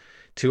it's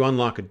to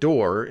unlock a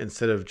door,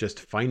 instead of just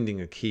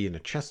finding a key in a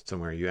chest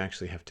somewhere, you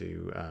actually have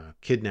to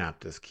kidnap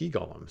this key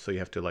golem. So you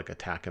have to like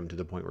attack him to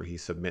the point where he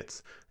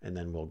submits, and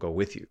then we'll go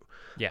with you.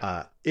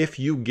 If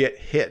you get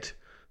hit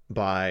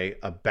by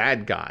a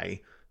bad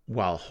guy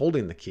while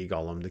holding the key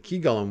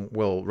golem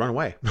will run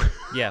away.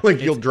 Yeah,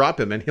 like you'll drop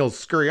him and he'll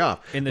scurry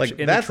off. In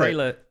the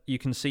trailer, you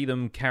can see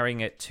them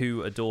carrying it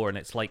to a door, and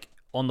it's like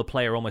on the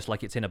player, almost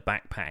like it's in a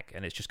backpack,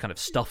 and it's just kind of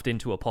stuffed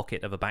into a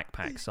pocket of a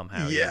backpack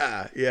somehow.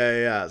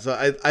 Yeah. So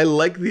I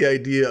like the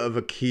idea of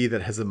a key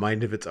that has a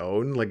mind of its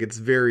own. Like it's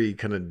very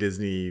kind of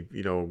Disney,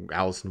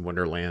 Alice in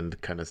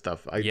Wonderland kind of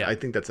stuff. I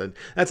think that's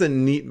a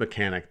neat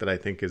mechanic that I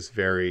think is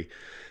very,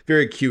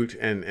 very cute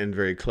and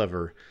very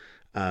clever.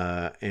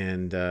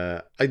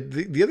 The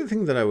other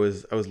thing that I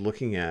was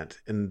looking at,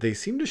 and they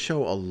seem to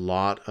show a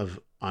lot of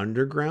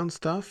underground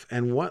stuff,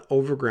 and what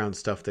overground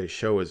stuff they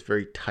show is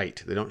very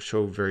tight. They don't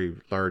show very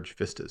large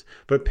vistas.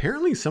 But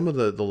apparently some of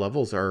the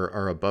levels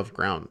are above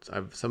ground.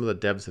 Some of the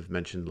devs have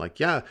mentioned, like,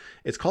 yeah,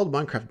 it's called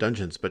Minecraft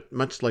Dungeons, but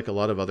much like a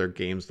lot of other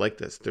games like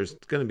this, there's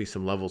going to be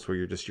some levels where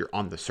you're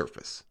on the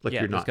surface. Like,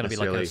 Yeah, you're there's not going to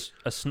be necessarily...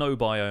 like a snow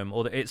biome,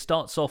 or it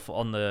starts off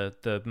on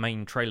the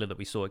main trailer that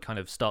we saw. It kind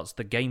of starts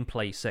the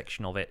gameplay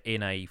section of it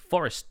in a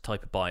forest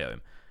type of biome.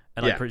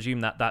 And I Yeah.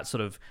 presume that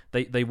sort of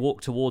they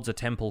walk towards a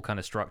temple kind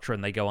of structure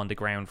and they go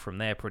underground from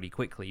there pretty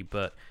quickly,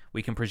 but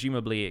we can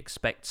presumably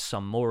expect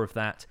some more of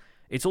that.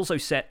 It's also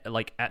set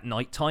like at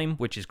nighttime,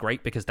 which is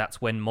great because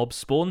that's when mobs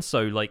spawn.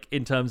 So like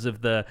in terms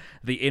of the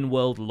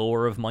in-world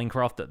lore of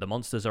Minecraft, that the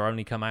monsters are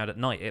only come out at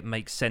night, it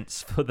makes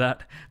sense for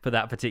that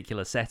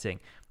particular setting.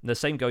 The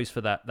same goes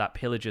for that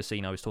pillager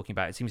scene I was talking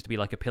about. It seems to be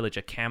like a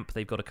pillager camp.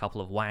 They've got a couple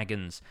of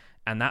wagons,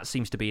 and that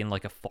seems to be in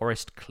like a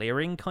forest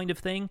clearing kind of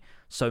thing.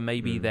 So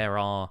maybe there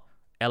are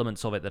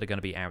elements of it that are going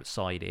to be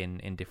outside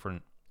in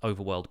different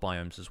overworld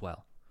biomes as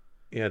well.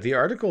 Yeah, the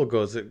article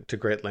goes to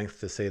great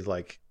length to say,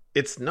 like,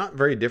 it's not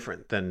very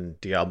different than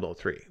Diablo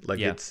 3. Like,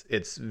 Yeah.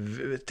 it's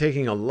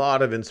taking a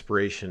lot of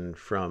inspiration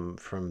from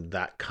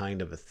that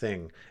kind of a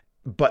thing.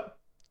 But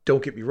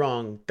don't get me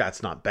wrong,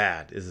 that's not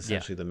bad, is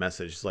essentially the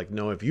message. It's like,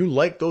 no, if you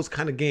like those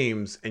kind of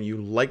games and you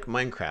like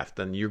Minecraft,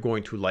 then you're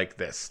going to like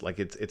this. Like,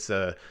 it's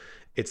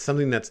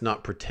something that's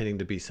not pretending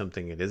to be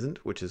something it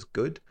isn't, which is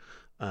good.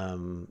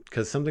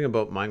 Because something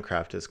about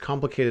Minecraft, as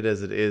complicated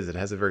as it is, it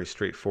has a very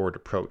straightforward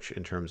approach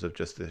in terms of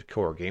just the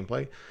core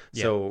gameplay.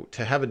 Yeah. So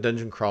to have a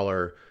dungeon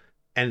crawler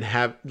and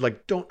have,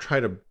 like, don't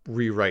try to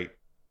rewrite,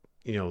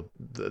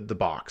 the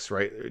box,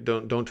 right?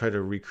 Don't try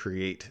to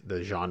recreate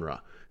the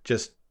genre.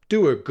 Just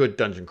do a good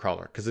dungeon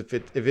crawler. Because if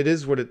it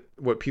is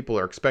what people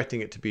are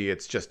expecting it to be,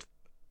 it's just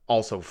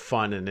also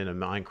fun and in a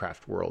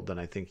Minecraft world, then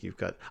I think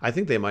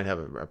they might have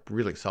a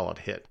really solid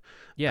hit.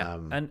 Yeah,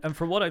 and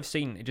from what I've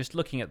seen, just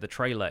looking at the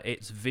trailer,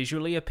 it's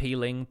visually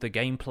appealing. The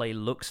gameplay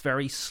looks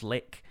very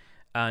slick,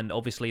 and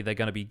obviously they're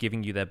going to be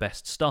giving you their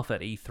best stuff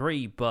at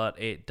E3, but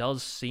it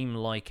does seem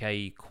like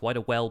quite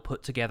a well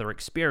put together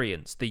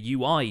experience. The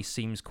UI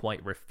seems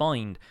quite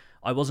refined.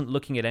 I wasn't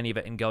looking at any of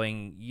it and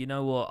going, you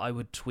know what, I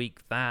would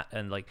tweak that.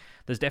 And like,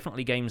 there's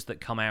definitely games that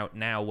come out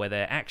now where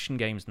they're action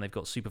games and they've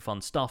got super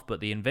fun stuff, but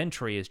the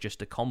inventory is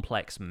just a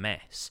complex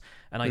mess.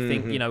 And I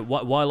think,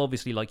 while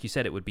obviously, like you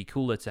said, it would be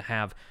cooler to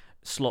have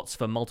slots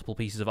for multiple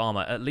pieces of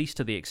armor, at least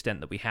to the extent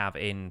that we have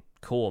in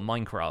core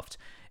Minecraft,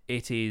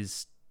 it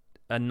is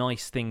a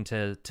nice thing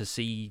to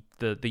see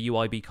the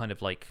UI be kind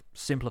of like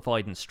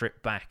simplified and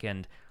stripped back,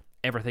 and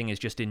everything is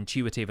just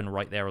intuitive and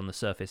right there on the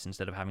surface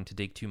instead of having to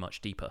dig too much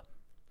deeper.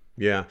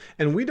 Yeah,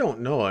 and we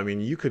don't know. I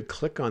mean, you could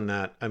click on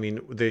that. I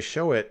mean, they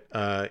show it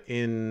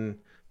in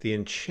the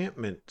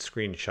enchantment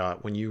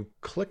screenshot. When you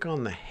click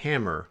on the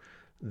hammer,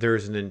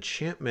 there's an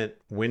enchantment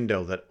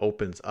window that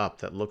opens up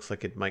that looks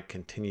like it might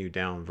continue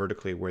down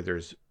vertically, where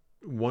there's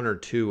one or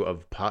two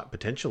of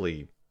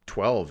potentially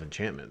 12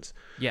 enchantments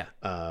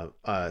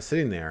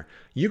sitting there.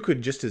 You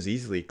could just as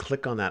easily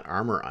click on that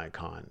armor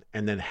icon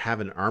and then have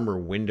an armor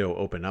window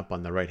open up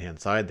on the right-hand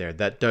side there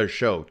that does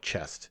show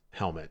chest,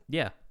 helmet,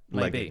 Yeah.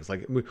 Maybe. leggings.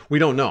 Like, we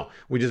don't know.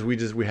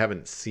 We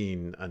haven't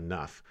seen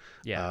enough.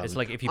 Yeah, it's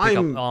like if you pick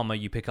up armor,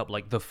 you pick up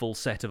like the full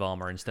set of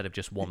armor instead of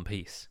just one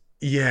piece.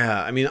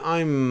 Yeah, I mean,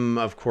 I'm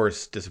of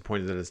course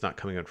disappointed that it's not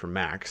coming out for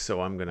Mac,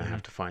 so I'm gonna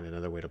have to find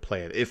another way to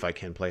play it if I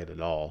can play it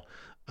at all.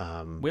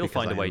 We'll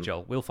find a way,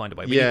 Joel. We'll find a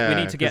way. We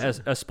need to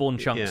get a Spawn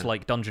Chunks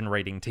like dungeon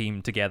raiding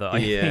team together.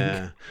 I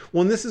think.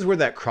 Well, and this is where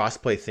that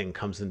crossplay thing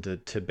comes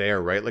into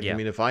bear, right? Like, I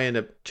mean, if I end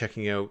up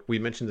checking out, we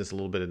mentioned this a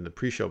little bit in the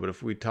pre-show, but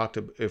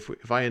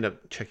if I end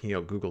up checking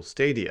out Google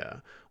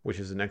Stadia, which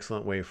is an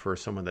excellent way for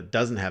someone that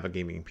doesn't have a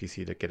gaming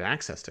PC to get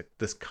access to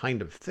this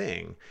kind of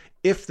thing,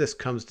 if this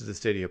comes to the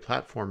Stadia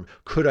platform,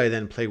 could I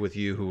then play with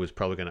you, who was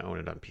probably going to own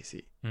it on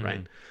PC,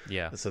 right?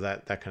 Yeah. So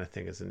that kind of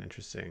thing is an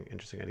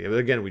interesting idea. But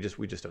again, we just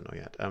don't know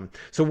yet.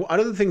 So out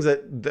of the things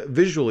that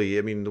visually,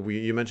 I mean,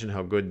 you mentioned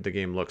how good the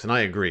game looks, and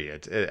I agree.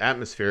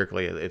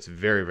 Atmospherically, it's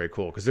very, very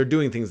cool because they're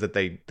doing things that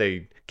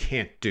they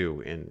can't do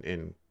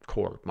in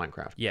core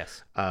Minecraft.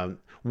 Yes.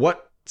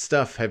 What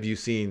stuff have you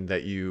seen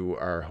that you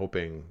are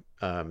hoping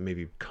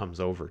maybe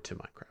comes over to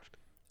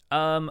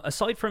Minecraft?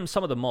 Aside from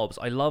some of the mobs,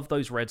 I love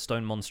those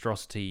redstone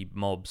monstrosity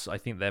mobs. I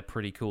think they're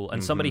pretty cool.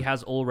 And somebody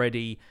has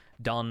already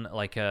done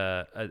like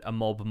a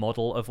mob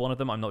model of one of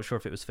them. I'm not sure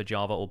if it was for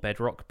Java or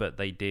Bedrock, but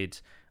they did.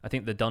 I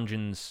think the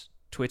Dungeons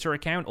Twitter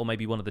account, or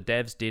maybe one of the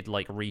devs, did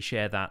like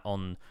reshare that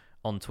on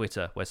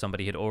Twitter, where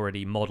somebody had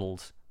already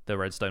modeled the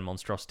redstone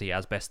monstrosity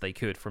as best they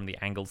could from the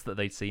angles that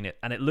they'd seen it,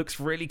 and it looks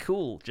really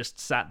cool just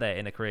sat there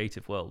in a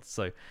creative world.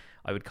 So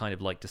I would kind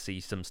of like to see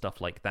some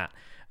stuff like that.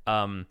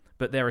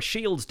 But there are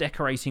shields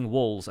decorating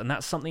walls, and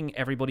that's something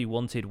everybody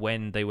wanted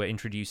when they were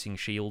introducing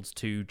shields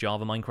to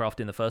Java Minecraft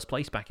in the first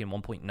place back in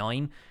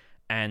 1.9.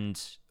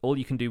 And all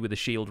you can do with a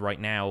shield right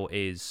now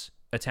is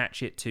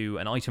attach it to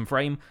an item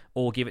frame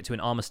or give it to an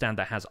armor stand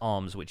that has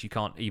arms, which you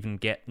can't even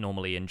get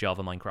normally in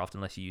Java Minecraft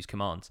unless you use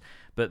commands.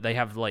 But they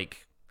have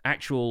like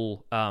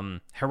actual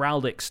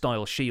heraldic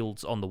style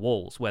shields on the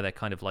walls, where they're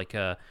kind of like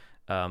a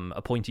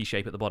pointy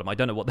shape at the bottom. I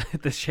don't know what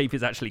the shape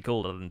is actually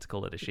called other than to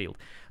call it a shield,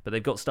 but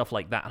they've got stuff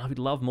like that, and I would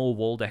love more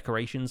wall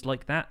decorations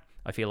like that.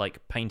 I feel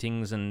like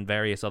paintings and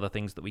various other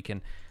things that we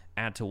can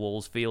add to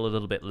walls feel a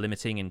little bit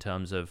limiting in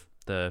terms of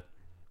the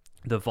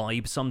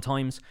vibe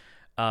sometimes.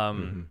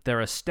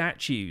 There are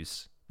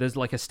statues. There's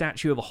like a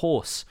statue of a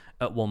horse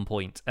at one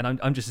point, and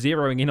I'm just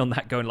zeroing in on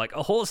that, going like,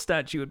 a horse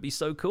statue would be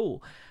so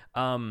cool.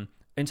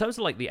 In terms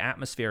of like the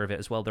atmosphere of it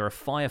as well, there are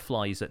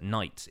fireflies at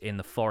night in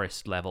the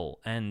forest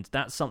level, and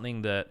that's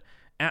something that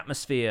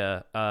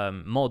atmosphere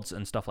mods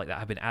and stuff like that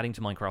have been adding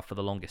to Minecraft for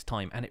the longest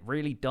time, and it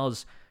really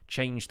does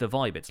change the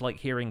vibe. It's like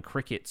hearing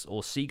crickets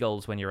or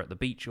seagulls when you're at the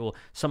beach, or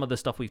some of the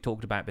stuff we've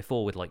talked about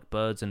before with like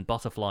birds and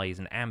butterflies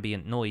and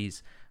ambient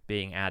noise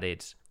being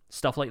added.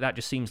 Stuff like that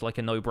just seems like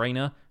a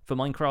no-brainer for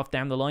Minecraft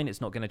down the line.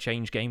 It's not going to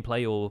change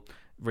gameplay or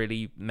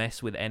really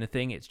mess with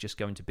anything. It's just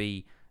going to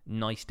be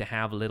nice to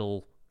have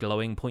little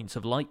glowing points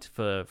of light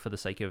for the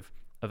sake of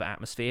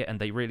atmosphere, and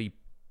they really,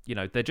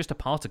 they're just a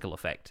particle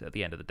effect at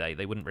the end of the day.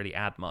 They wouldn't really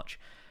add much.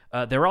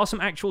 There are some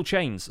actual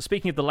chains.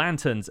 Speaking of the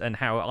lanterns and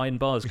how iron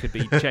bars could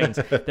be chains,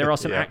 there are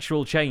some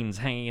actual chains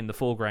hanging in the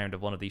foreground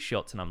of one of these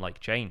shots, and I'm like,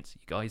 chains,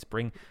 you guys,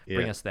 bring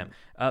us them.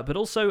 But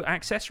also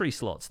accessory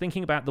slots.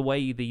 Thinking about the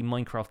way the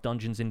Minecraft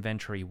Dungeons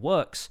inventory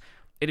works,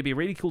 it'd be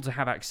really cool to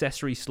have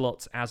accessory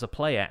slots as a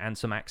player and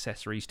some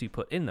accessories to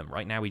put in them.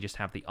 Right now we just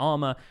have the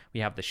armor,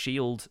 we have the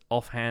shield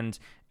offhand,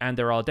 and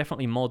there are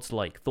definitely mods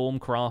like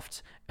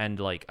Thorncraft, and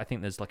like I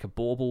think there's like a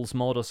Baubles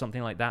mod or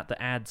something like that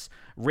adds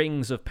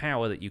rings of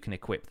power that you can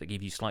equip that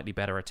give you slightly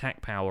better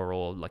attack power,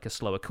 or like a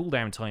slower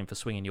cooldown time for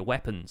swinging your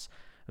weapons,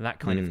 and that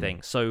kind of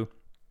thing. So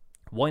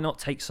why not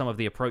take some of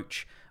the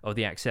approach of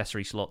the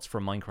accessory slots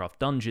from Minecraft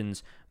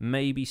Dungeons,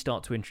 maybe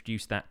start to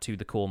introduce that to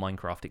the core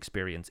Minecraft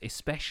experience,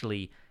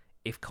 especially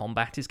if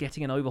combat is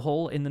getting an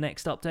overhaul in the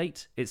next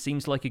update. It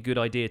seems like a good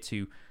idea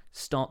to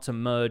start to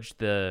merge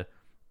the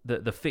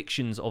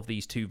fictions of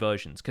these two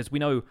versions, because we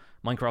know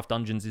Minecraft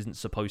Dungeons isn't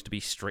supposed to be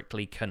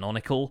strictly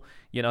canonical.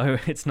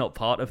 It's not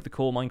part of the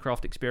core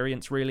Minecraft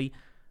experience, really,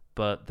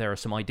 but there are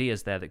some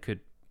ideas there that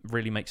could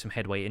really make some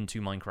headway into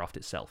Minecraft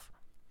itself.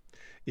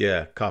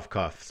 Yeah, cough,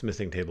 cough,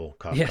 smithing table,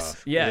 cough, yes,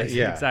 cough. Yeah,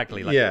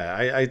 exactly.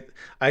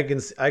 I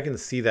can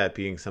see that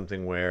being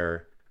something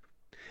where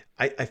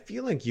I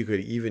feel like you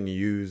could even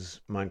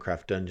use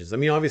Minecraft Dungeons. I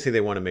mean, obviously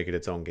they want to make it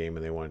its own game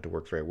and they want it to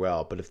work very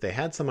well. But if they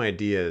had some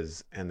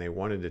ideas and they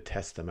wanted to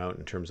test them out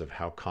in terms of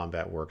how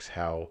combat works,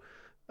 how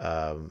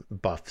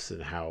buffs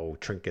and how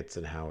trinkets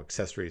and how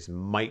accessories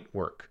might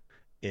work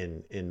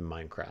in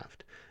Minecraft,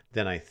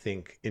 then I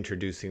think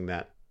introducing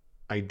that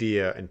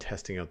idea and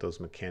testing out those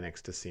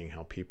mechanics to seeing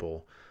how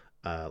people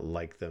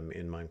like them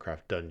in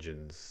Minecraft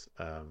Dungeons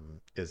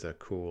is a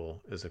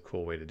cool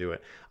way to do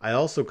it. I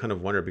also kind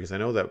of wonder, because I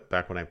know that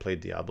back when I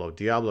played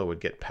Diablo would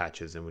get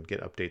patches and would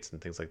get updates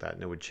and things like that,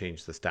 and it would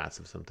change the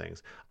stats of some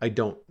things. We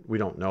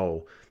don't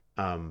know,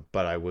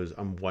 but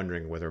I'm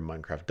wondering whether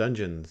Minecraft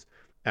Dungeons,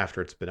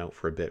 after it's been out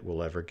for a bit,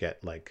 will ever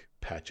get like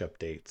patch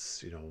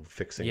updates,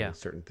 fixing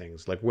certain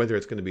things, like whether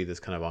it's going to be this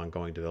kind of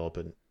ongoing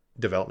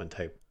development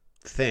type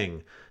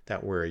thing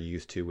that we're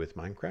used to with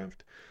Minecraft.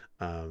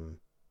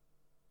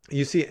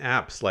 You see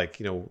apps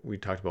like, we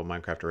talked about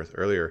Minecraft Earth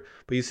earlier,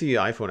 but you see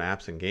iPhone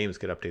apps and games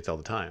get updates all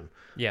the time.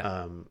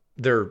 Yeah.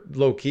 They're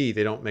low key.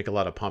 They don't make a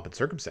lot of pomp and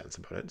circumstance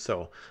about it.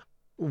 So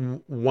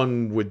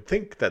one would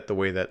think that the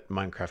way that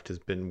Minecraft has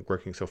been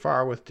working so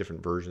far with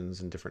different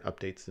versions and different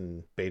updates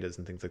and betas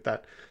and things like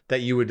that, that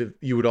you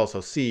would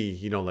also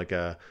see, like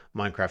a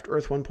Minecraft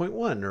Earth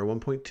 1.1 or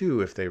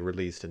 1.2 if they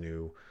released a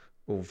new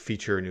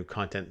feature, new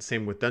content.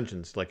 Same with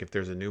dungeons. Like if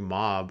there's a new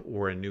mob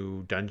or a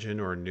new dungeon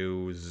or a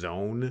new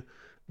zone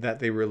that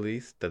they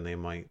released, then they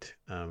might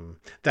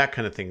that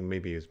kind of thing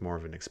maybe is more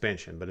of an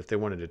expansion. But if they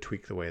wanted to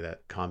tweak the way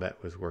that combat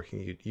was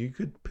working, you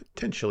could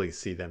potentially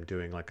see them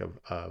doing like an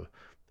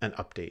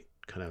update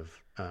kind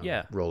of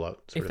rollout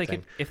sort of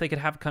thing. If they could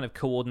have kind of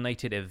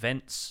coordinated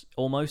events,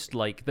 almost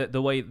like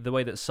the way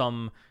that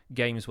some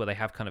games where they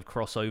have kind of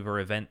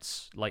crossover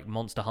events, like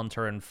Monster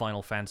Hunter and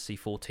Final Fantasy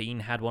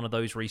XIV had one of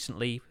those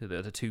recently,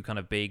 the two kind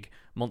of big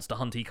Monster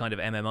Hunty kind of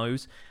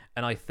MMOs,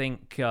 and I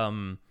think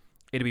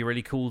it'd be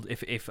really cool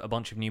if a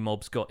bunch of new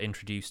mobs got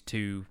introduced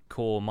to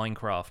core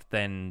Minecraft,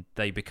 then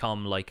they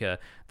become like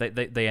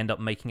they end up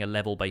making a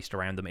level based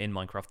around them in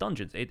Minecraft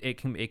Dungeons. It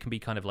can be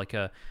kind of like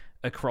a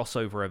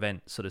crossover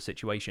event sort of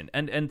situation.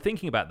 And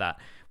thinking about that,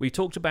 we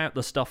talked about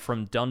the stuff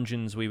from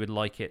Dungeons we would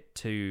like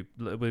to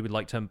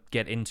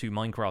get into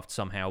Minecraft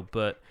somehow,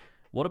 but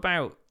what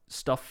about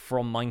stuff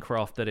from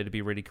Minecraft that it'd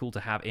be really cool to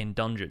have in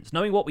Dungeons?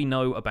 Knowing what we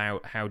know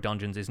about how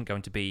Dungeons isn't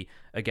going to be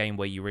a game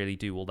where you really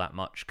do all that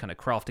much kind of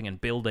crafting and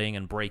building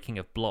and breaking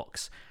of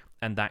blocks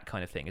and that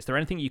kind of thing, is there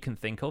anything you can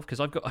think of? Because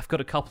I've got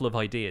a couple of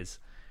ideas.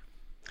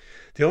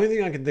 The only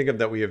thing I can think of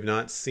that we have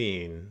not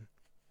seen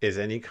is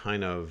any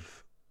kind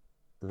of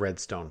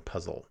redstone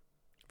puzzle.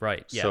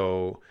 Right. Yeah.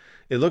 So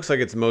it looks like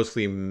it's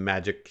mostly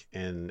magic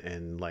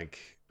and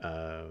like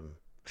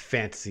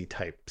fantasy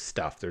type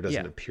stuff. There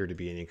doesn't Yeah. appear to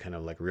be any kind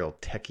of like real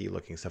techie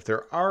looking stuff.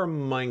 There are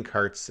mine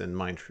carts and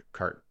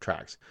cart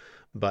tracks,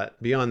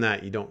 but beyond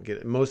that, you don't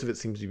get. Most of it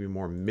seems to be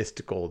more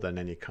mystical than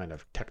any kind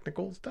of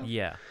technical stuff.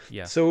 Yeah.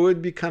 Yeah. So it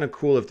would be kind of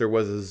cool if there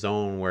was a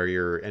zone where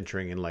you're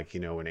entering in like,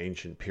 an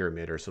ancient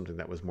pyramid or something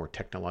that was more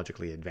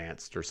technologically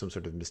advanced, or some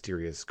sort of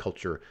mysterious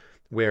culture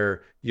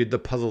where the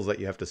puzzles that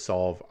you have to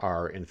solve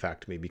are in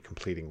fact maybe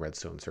completing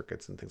redstone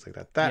circuits and things like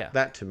that.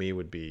 That to me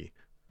would be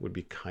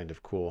kind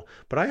of cool.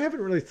 But I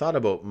haven't really thought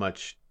about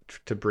much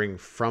to bring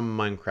from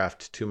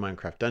Minecraft to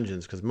Minecraft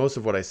Dungeons, because most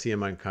of what I see in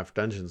Minecraft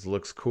Dungeons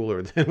looks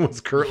cooler than what's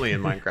currently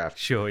in Minecraft.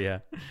 Sure, yeah.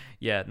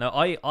 Yeah, no,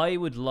 I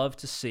would love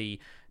to see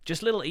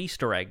just little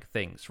Easter egg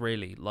things,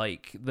 really.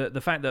 Like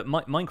the fact that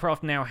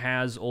Minecraft now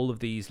has all of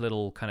these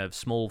little kind of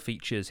small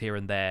features here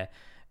and there,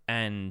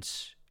 and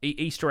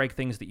Easter egg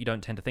things that you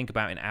don't tend to think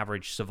about in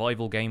average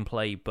survival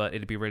gameplay, but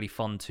it'd be really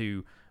fun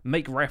to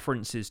make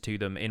references to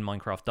them in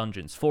Minecraft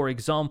Dungeons. For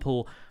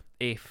example,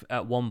 if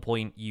at one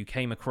point you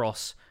came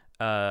across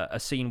a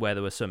scene where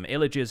there were some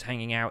illagers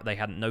hanging out, they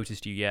hadn't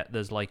noticed you yet,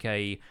 there's like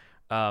an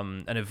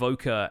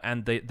evoker,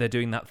 and they're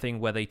doing that thing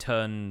where they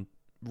turn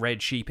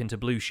red sheep into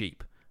blue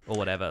sheep or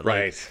whatever.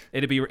 Right.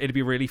 Like, it'd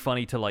be really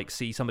funny to like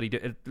see somebody do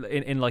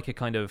it in like a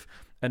kind of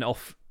an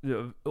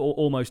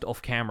almost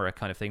off camera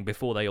kind of thing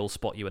before they all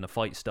spot you and a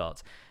fight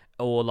starts.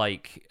 Or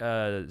like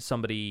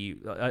somebody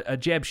a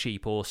Jeb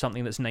sheep or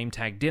something that's name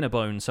tagged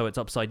Dinnerbone, so it's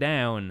upside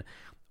down.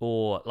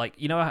 Or like,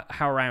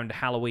 how around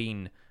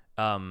Halloween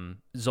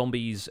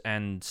zombies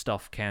and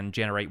stuff can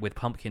generate with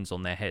pumpkins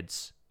on their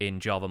heads in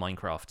Java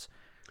Minecraft,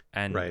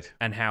 and Right.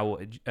 and how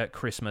at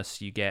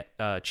Christmas you get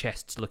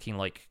chests looking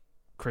like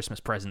Christmas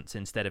presents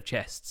instead of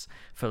chests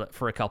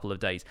for a couple of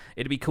days.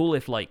 It'd be cool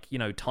if like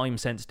time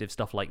sensitive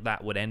stuff like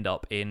that would end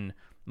up in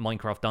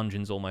Minecraft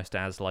Dungeons almost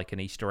as like an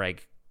Easter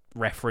egg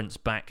reference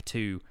back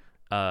to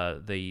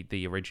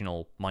the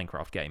original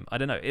Minecraft game. I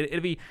don't know.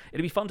 It'd be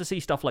fun to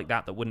see stuff like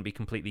that wouldn't be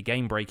completely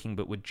game breaking,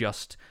 but would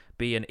just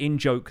be an in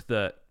joke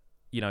that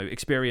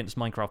experienced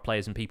Minecraft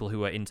players and people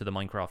who are into the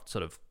Minecraft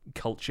sort of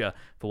culture,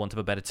 for want of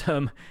a better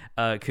term,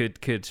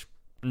 could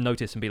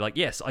notice and be like,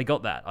 yes, I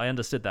got that. I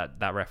understood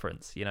that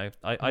reference.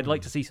 I'd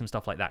like to see some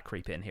stuff like that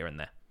creep in here and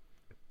there.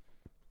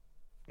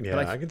 Yeah,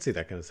 I can see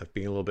that kind of stuff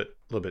being a little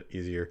bit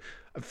easier.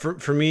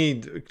 For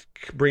me,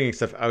 bringing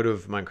stuff out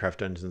of Minecraft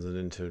Dungeons and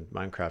into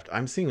Minecraft,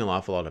 I'm seeing an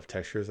awful lot of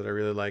textures that I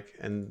really like,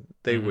 and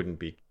they wouldn't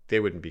be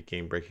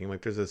game breaking.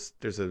 Like there's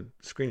a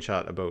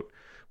screenshot about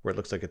where it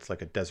looks like it's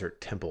like a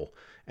desert temple,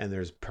 and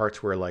there's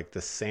parts where like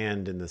the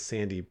sand and the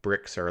sandy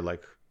bricks are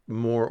like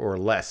more or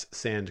less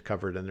sand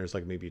covered, and there's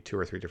like maybe 2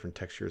 or 3 different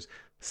textures.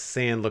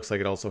 Sand looks like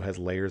it also has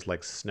layers,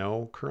 like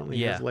snow currently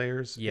has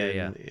layers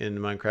in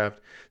Minecraft.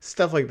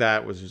 Stuff like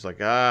that was just like,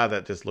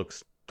 that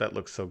looks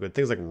so good.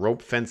 Things like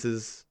rope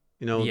fences,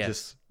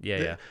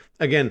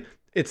 again,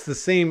 it's the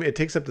same, it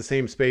takes up the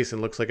same space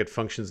and looks like it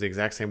functions the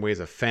exact same way as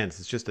a fence.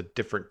 It's just a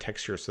different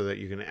texture so that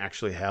you can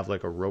actually have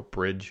like a rope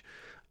bridge.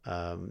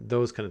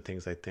 Those kind of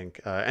things, I think.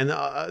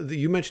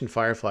 You mentioned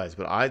fireflies,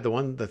 but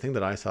the thing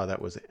that I saw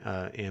that was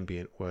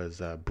ambient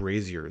was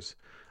braziers.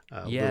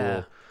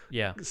 Little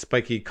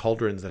spiky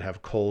cauldrons that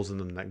have coals in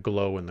them that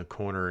glow in the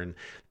corner, and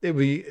it'd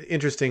be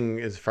interesting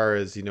as far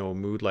as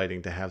mood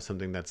lighting to have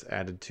something that's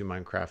added to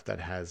Minecraft that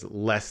has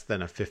less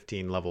than a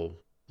 15 level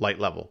light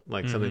level,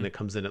 like something that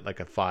comes in at like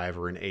a 5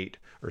 or an 8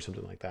 or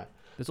something like that.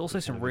 There's also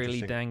some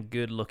really dang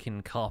good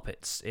looking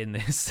carpets in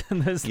this.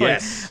 And there's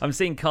yes. I'm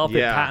seeing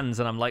carpet patterns,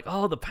 and I'm like,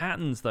 oh, the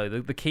patterns though.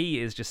 The key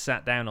is just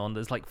sat down on.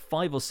 There's like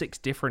 5 or 6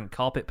 different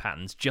carpet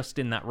patterns just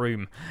in that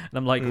room, and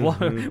I'm like,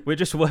 what? We're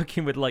just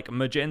working with like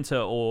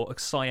magenta or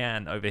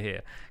cyan over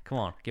here. Come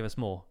on, give us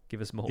more.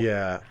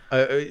 Yeah,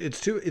 it's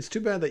too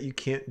bad that you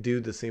can't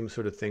do the same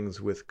sort of things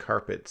with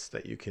carpets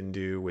that you can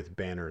do with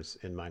banners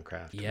in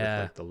Minecraft.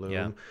 Yeah, with, like, the loom.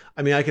 Yeah.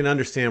 I mean, I can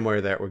understand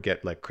where that would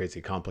get like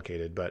crazy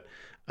complicated, but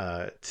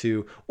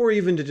or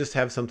even to just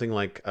have something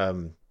like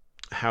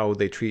how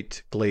they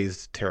treat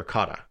glazed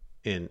terracotta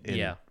in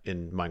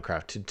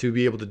Minecraft, to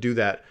be able to do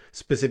that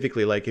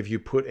specifically. Like if you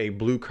put a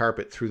blue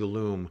carpet through the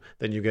loom,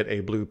 then you get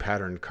a blue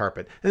patterned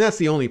carpet, and that's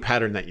the only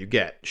pattern that you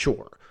get,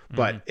 sure.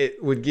 But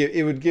it would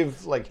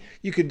give like,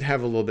 you could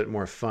have a little bit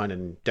more fun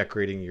in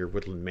decorating your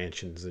woodland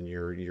mansions and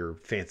your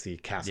fancy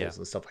castles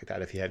and stuff like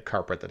that if you had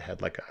carpet that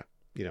had like a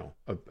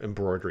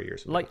embroidery or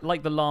something.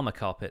 Like the llama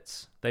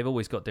carpets. They've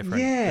always got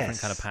different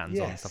kind of patterns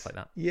on and stuff like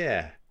that.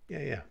 Yeah.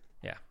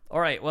 All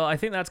right, well, I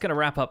think that's going to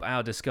wrap up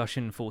our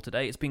discussion for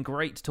today. It's been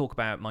great to talk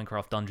about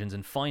Minecraft Dungeons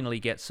and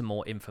finally get some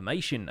more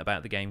information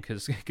about the game,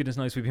 because goodness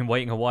knows we've been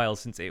waiting a while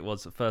since it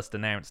was first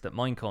announced at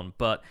Minecon,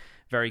 but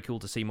very cool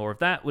to see more of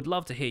that. Would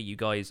love to hear you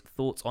guys'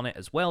 thoughts on it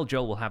as well.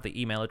 Joel will have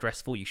the email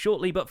address for you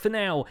shortly, but for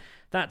now,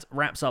 that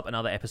wraps up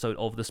another episode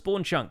of The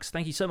Spawn Chunks.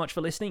 Thank you so much for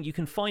listening. You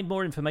can find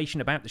more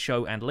information about the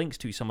show and links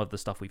to some of the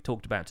stuff we've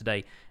talked about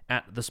today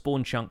at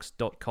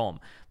thespawnchunks.com.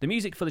 The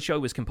music for the show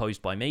was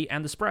composed by me,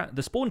 and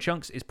The Spawn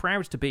Chunks is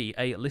proud to be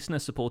a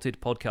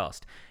listener-supported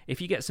podcast. If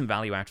you get some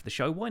value out of the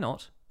show, why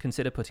not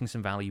consider putting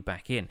some value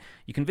back in.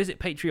 You can visit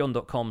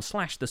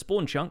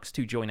patreon.com/thespawnchunks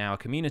to join our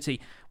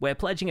community, where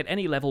pledging at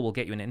any level will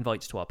get you an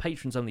invite to our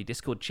patrons-only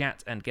Discord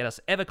chat and get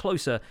us ever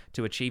closer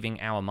to achieving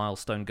our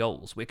milestone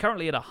goals. We're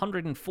currently at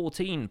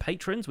 114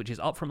 patrons, which is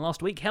up from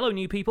last week. Hello,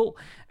 new people!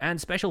 And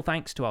special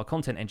thanks to our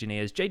content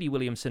engineers, JD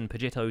Williamson,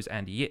 Pajitos,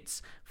 and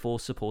Yitz for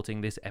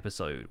supporting this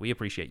episode. We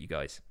appreciate you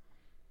guys.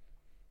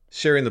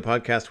 Sharing the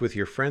podcast with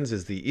your friends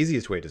is the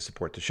easiest way to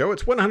support the show.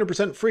 It's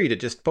 100% free to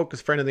just poke a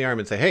friend in the arm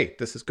and say, hey,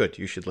 this is good.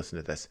 You should listen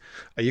to this.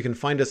 You can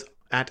find us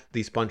at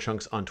The Spawn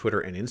Chunks on Twitter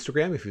and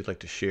Instagram if you'd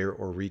like to share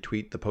or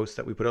retweet the posts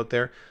that we put out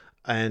there.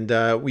 And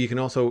you can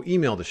also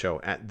email the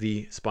show at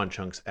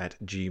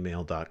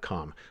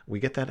thespawnchunks@gmail.com. We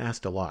get that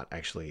asked a lot,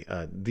 actually.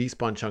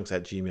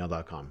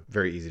 Thespawnchunks@gmail.com.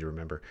 Very easy to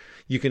remember.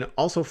 You can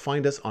also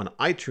find us on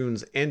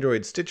iTunes,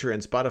 Android, Stitcher,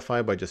 and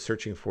Spotify by just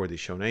searching for the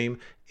show name.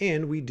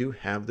 And we do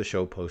have the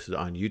show posted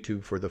on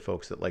YouTube for the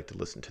folks that like to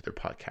listen to their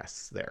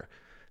podcasts there.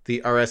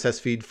 The RSS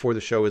feed for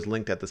the show is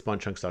linked at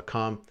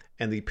thespawnchunks.com,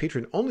 and the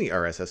patron-only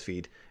RSS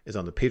feed is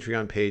on the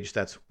Patreon page.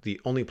 That's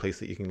the only place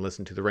that you can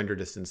listen to the render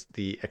distance,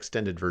 the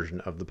extended version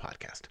of the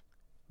podcast.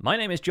 My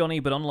name is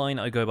Jonny, but online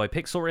I go by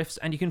Pixel Riffs,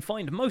 and you can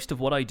find most of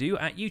what I do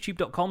at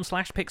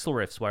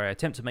youtube.com/pixelriffs, where I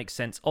attempt to make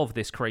sense of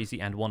this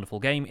crazy and wonderful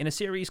game in a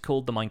series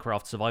called the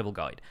Minecraft Survival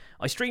Guide.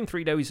 I stream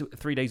 3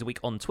 days a week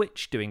on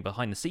Twitch, doing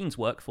behind-the-scenes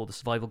work for the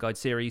Survival Guide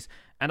series,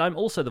 and I'm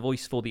also the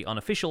voice for the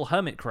unofficial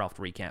Hermitcraft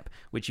recap,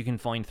 which you can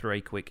find through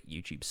a quick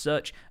YouTube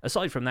search.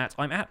 Aside from that,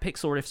 I'm at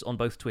Pixel Riffs on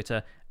both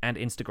Twitter and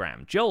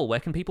Instagram. Joel, where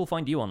can people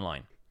find you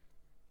online?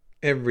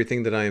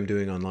 Everything that I am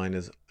doing online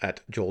is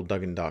at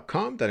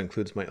joelduggan.com. That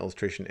includes my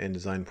illustration and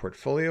design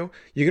portfolio.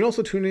 You can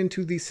also tune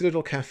into the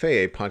Citadel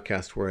Cafe, a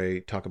podcast where I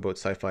talk about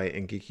sci-fi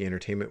and geeky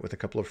entertainment with a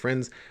couple of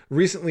friends.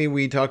 Recently,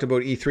 we talked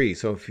about E3,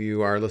 so if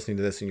you are listening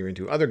to this and you're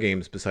into other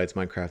games besides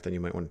Minecraft, then you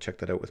might want to check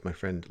that out with my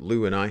friend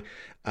Lou and I.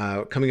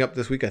 Coming up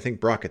this week, I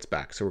think Brockett's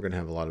back, so we're going to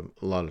have a lot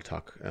of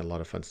talk, a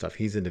lot of fun stuff.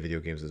 He's into video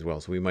games as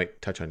well, so we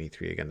might touch on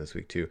E3 again this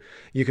week too.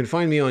 You can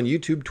find me on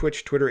YouTube,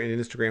 Twitch, Twitter, and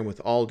Instagram with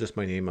all just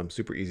my name. I'm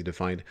super easy to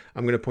find.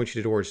 I'm going to point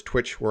you towards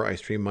Twitch, where I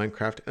stream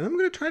Minecraft, and I'm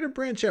going to try to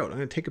branch out. I'm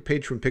going to take a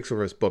page from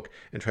Pixelverse book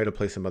and try to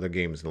play some other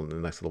games in the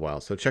next little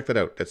while. So check that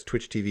out. That's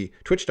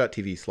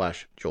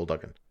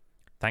twitch.tv/JoelDuggan.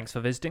 Thanks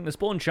for visiting the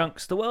Spawn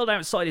Chunks. The world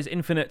outside is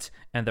infinite,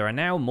 and there are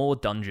now more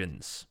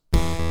dungeons.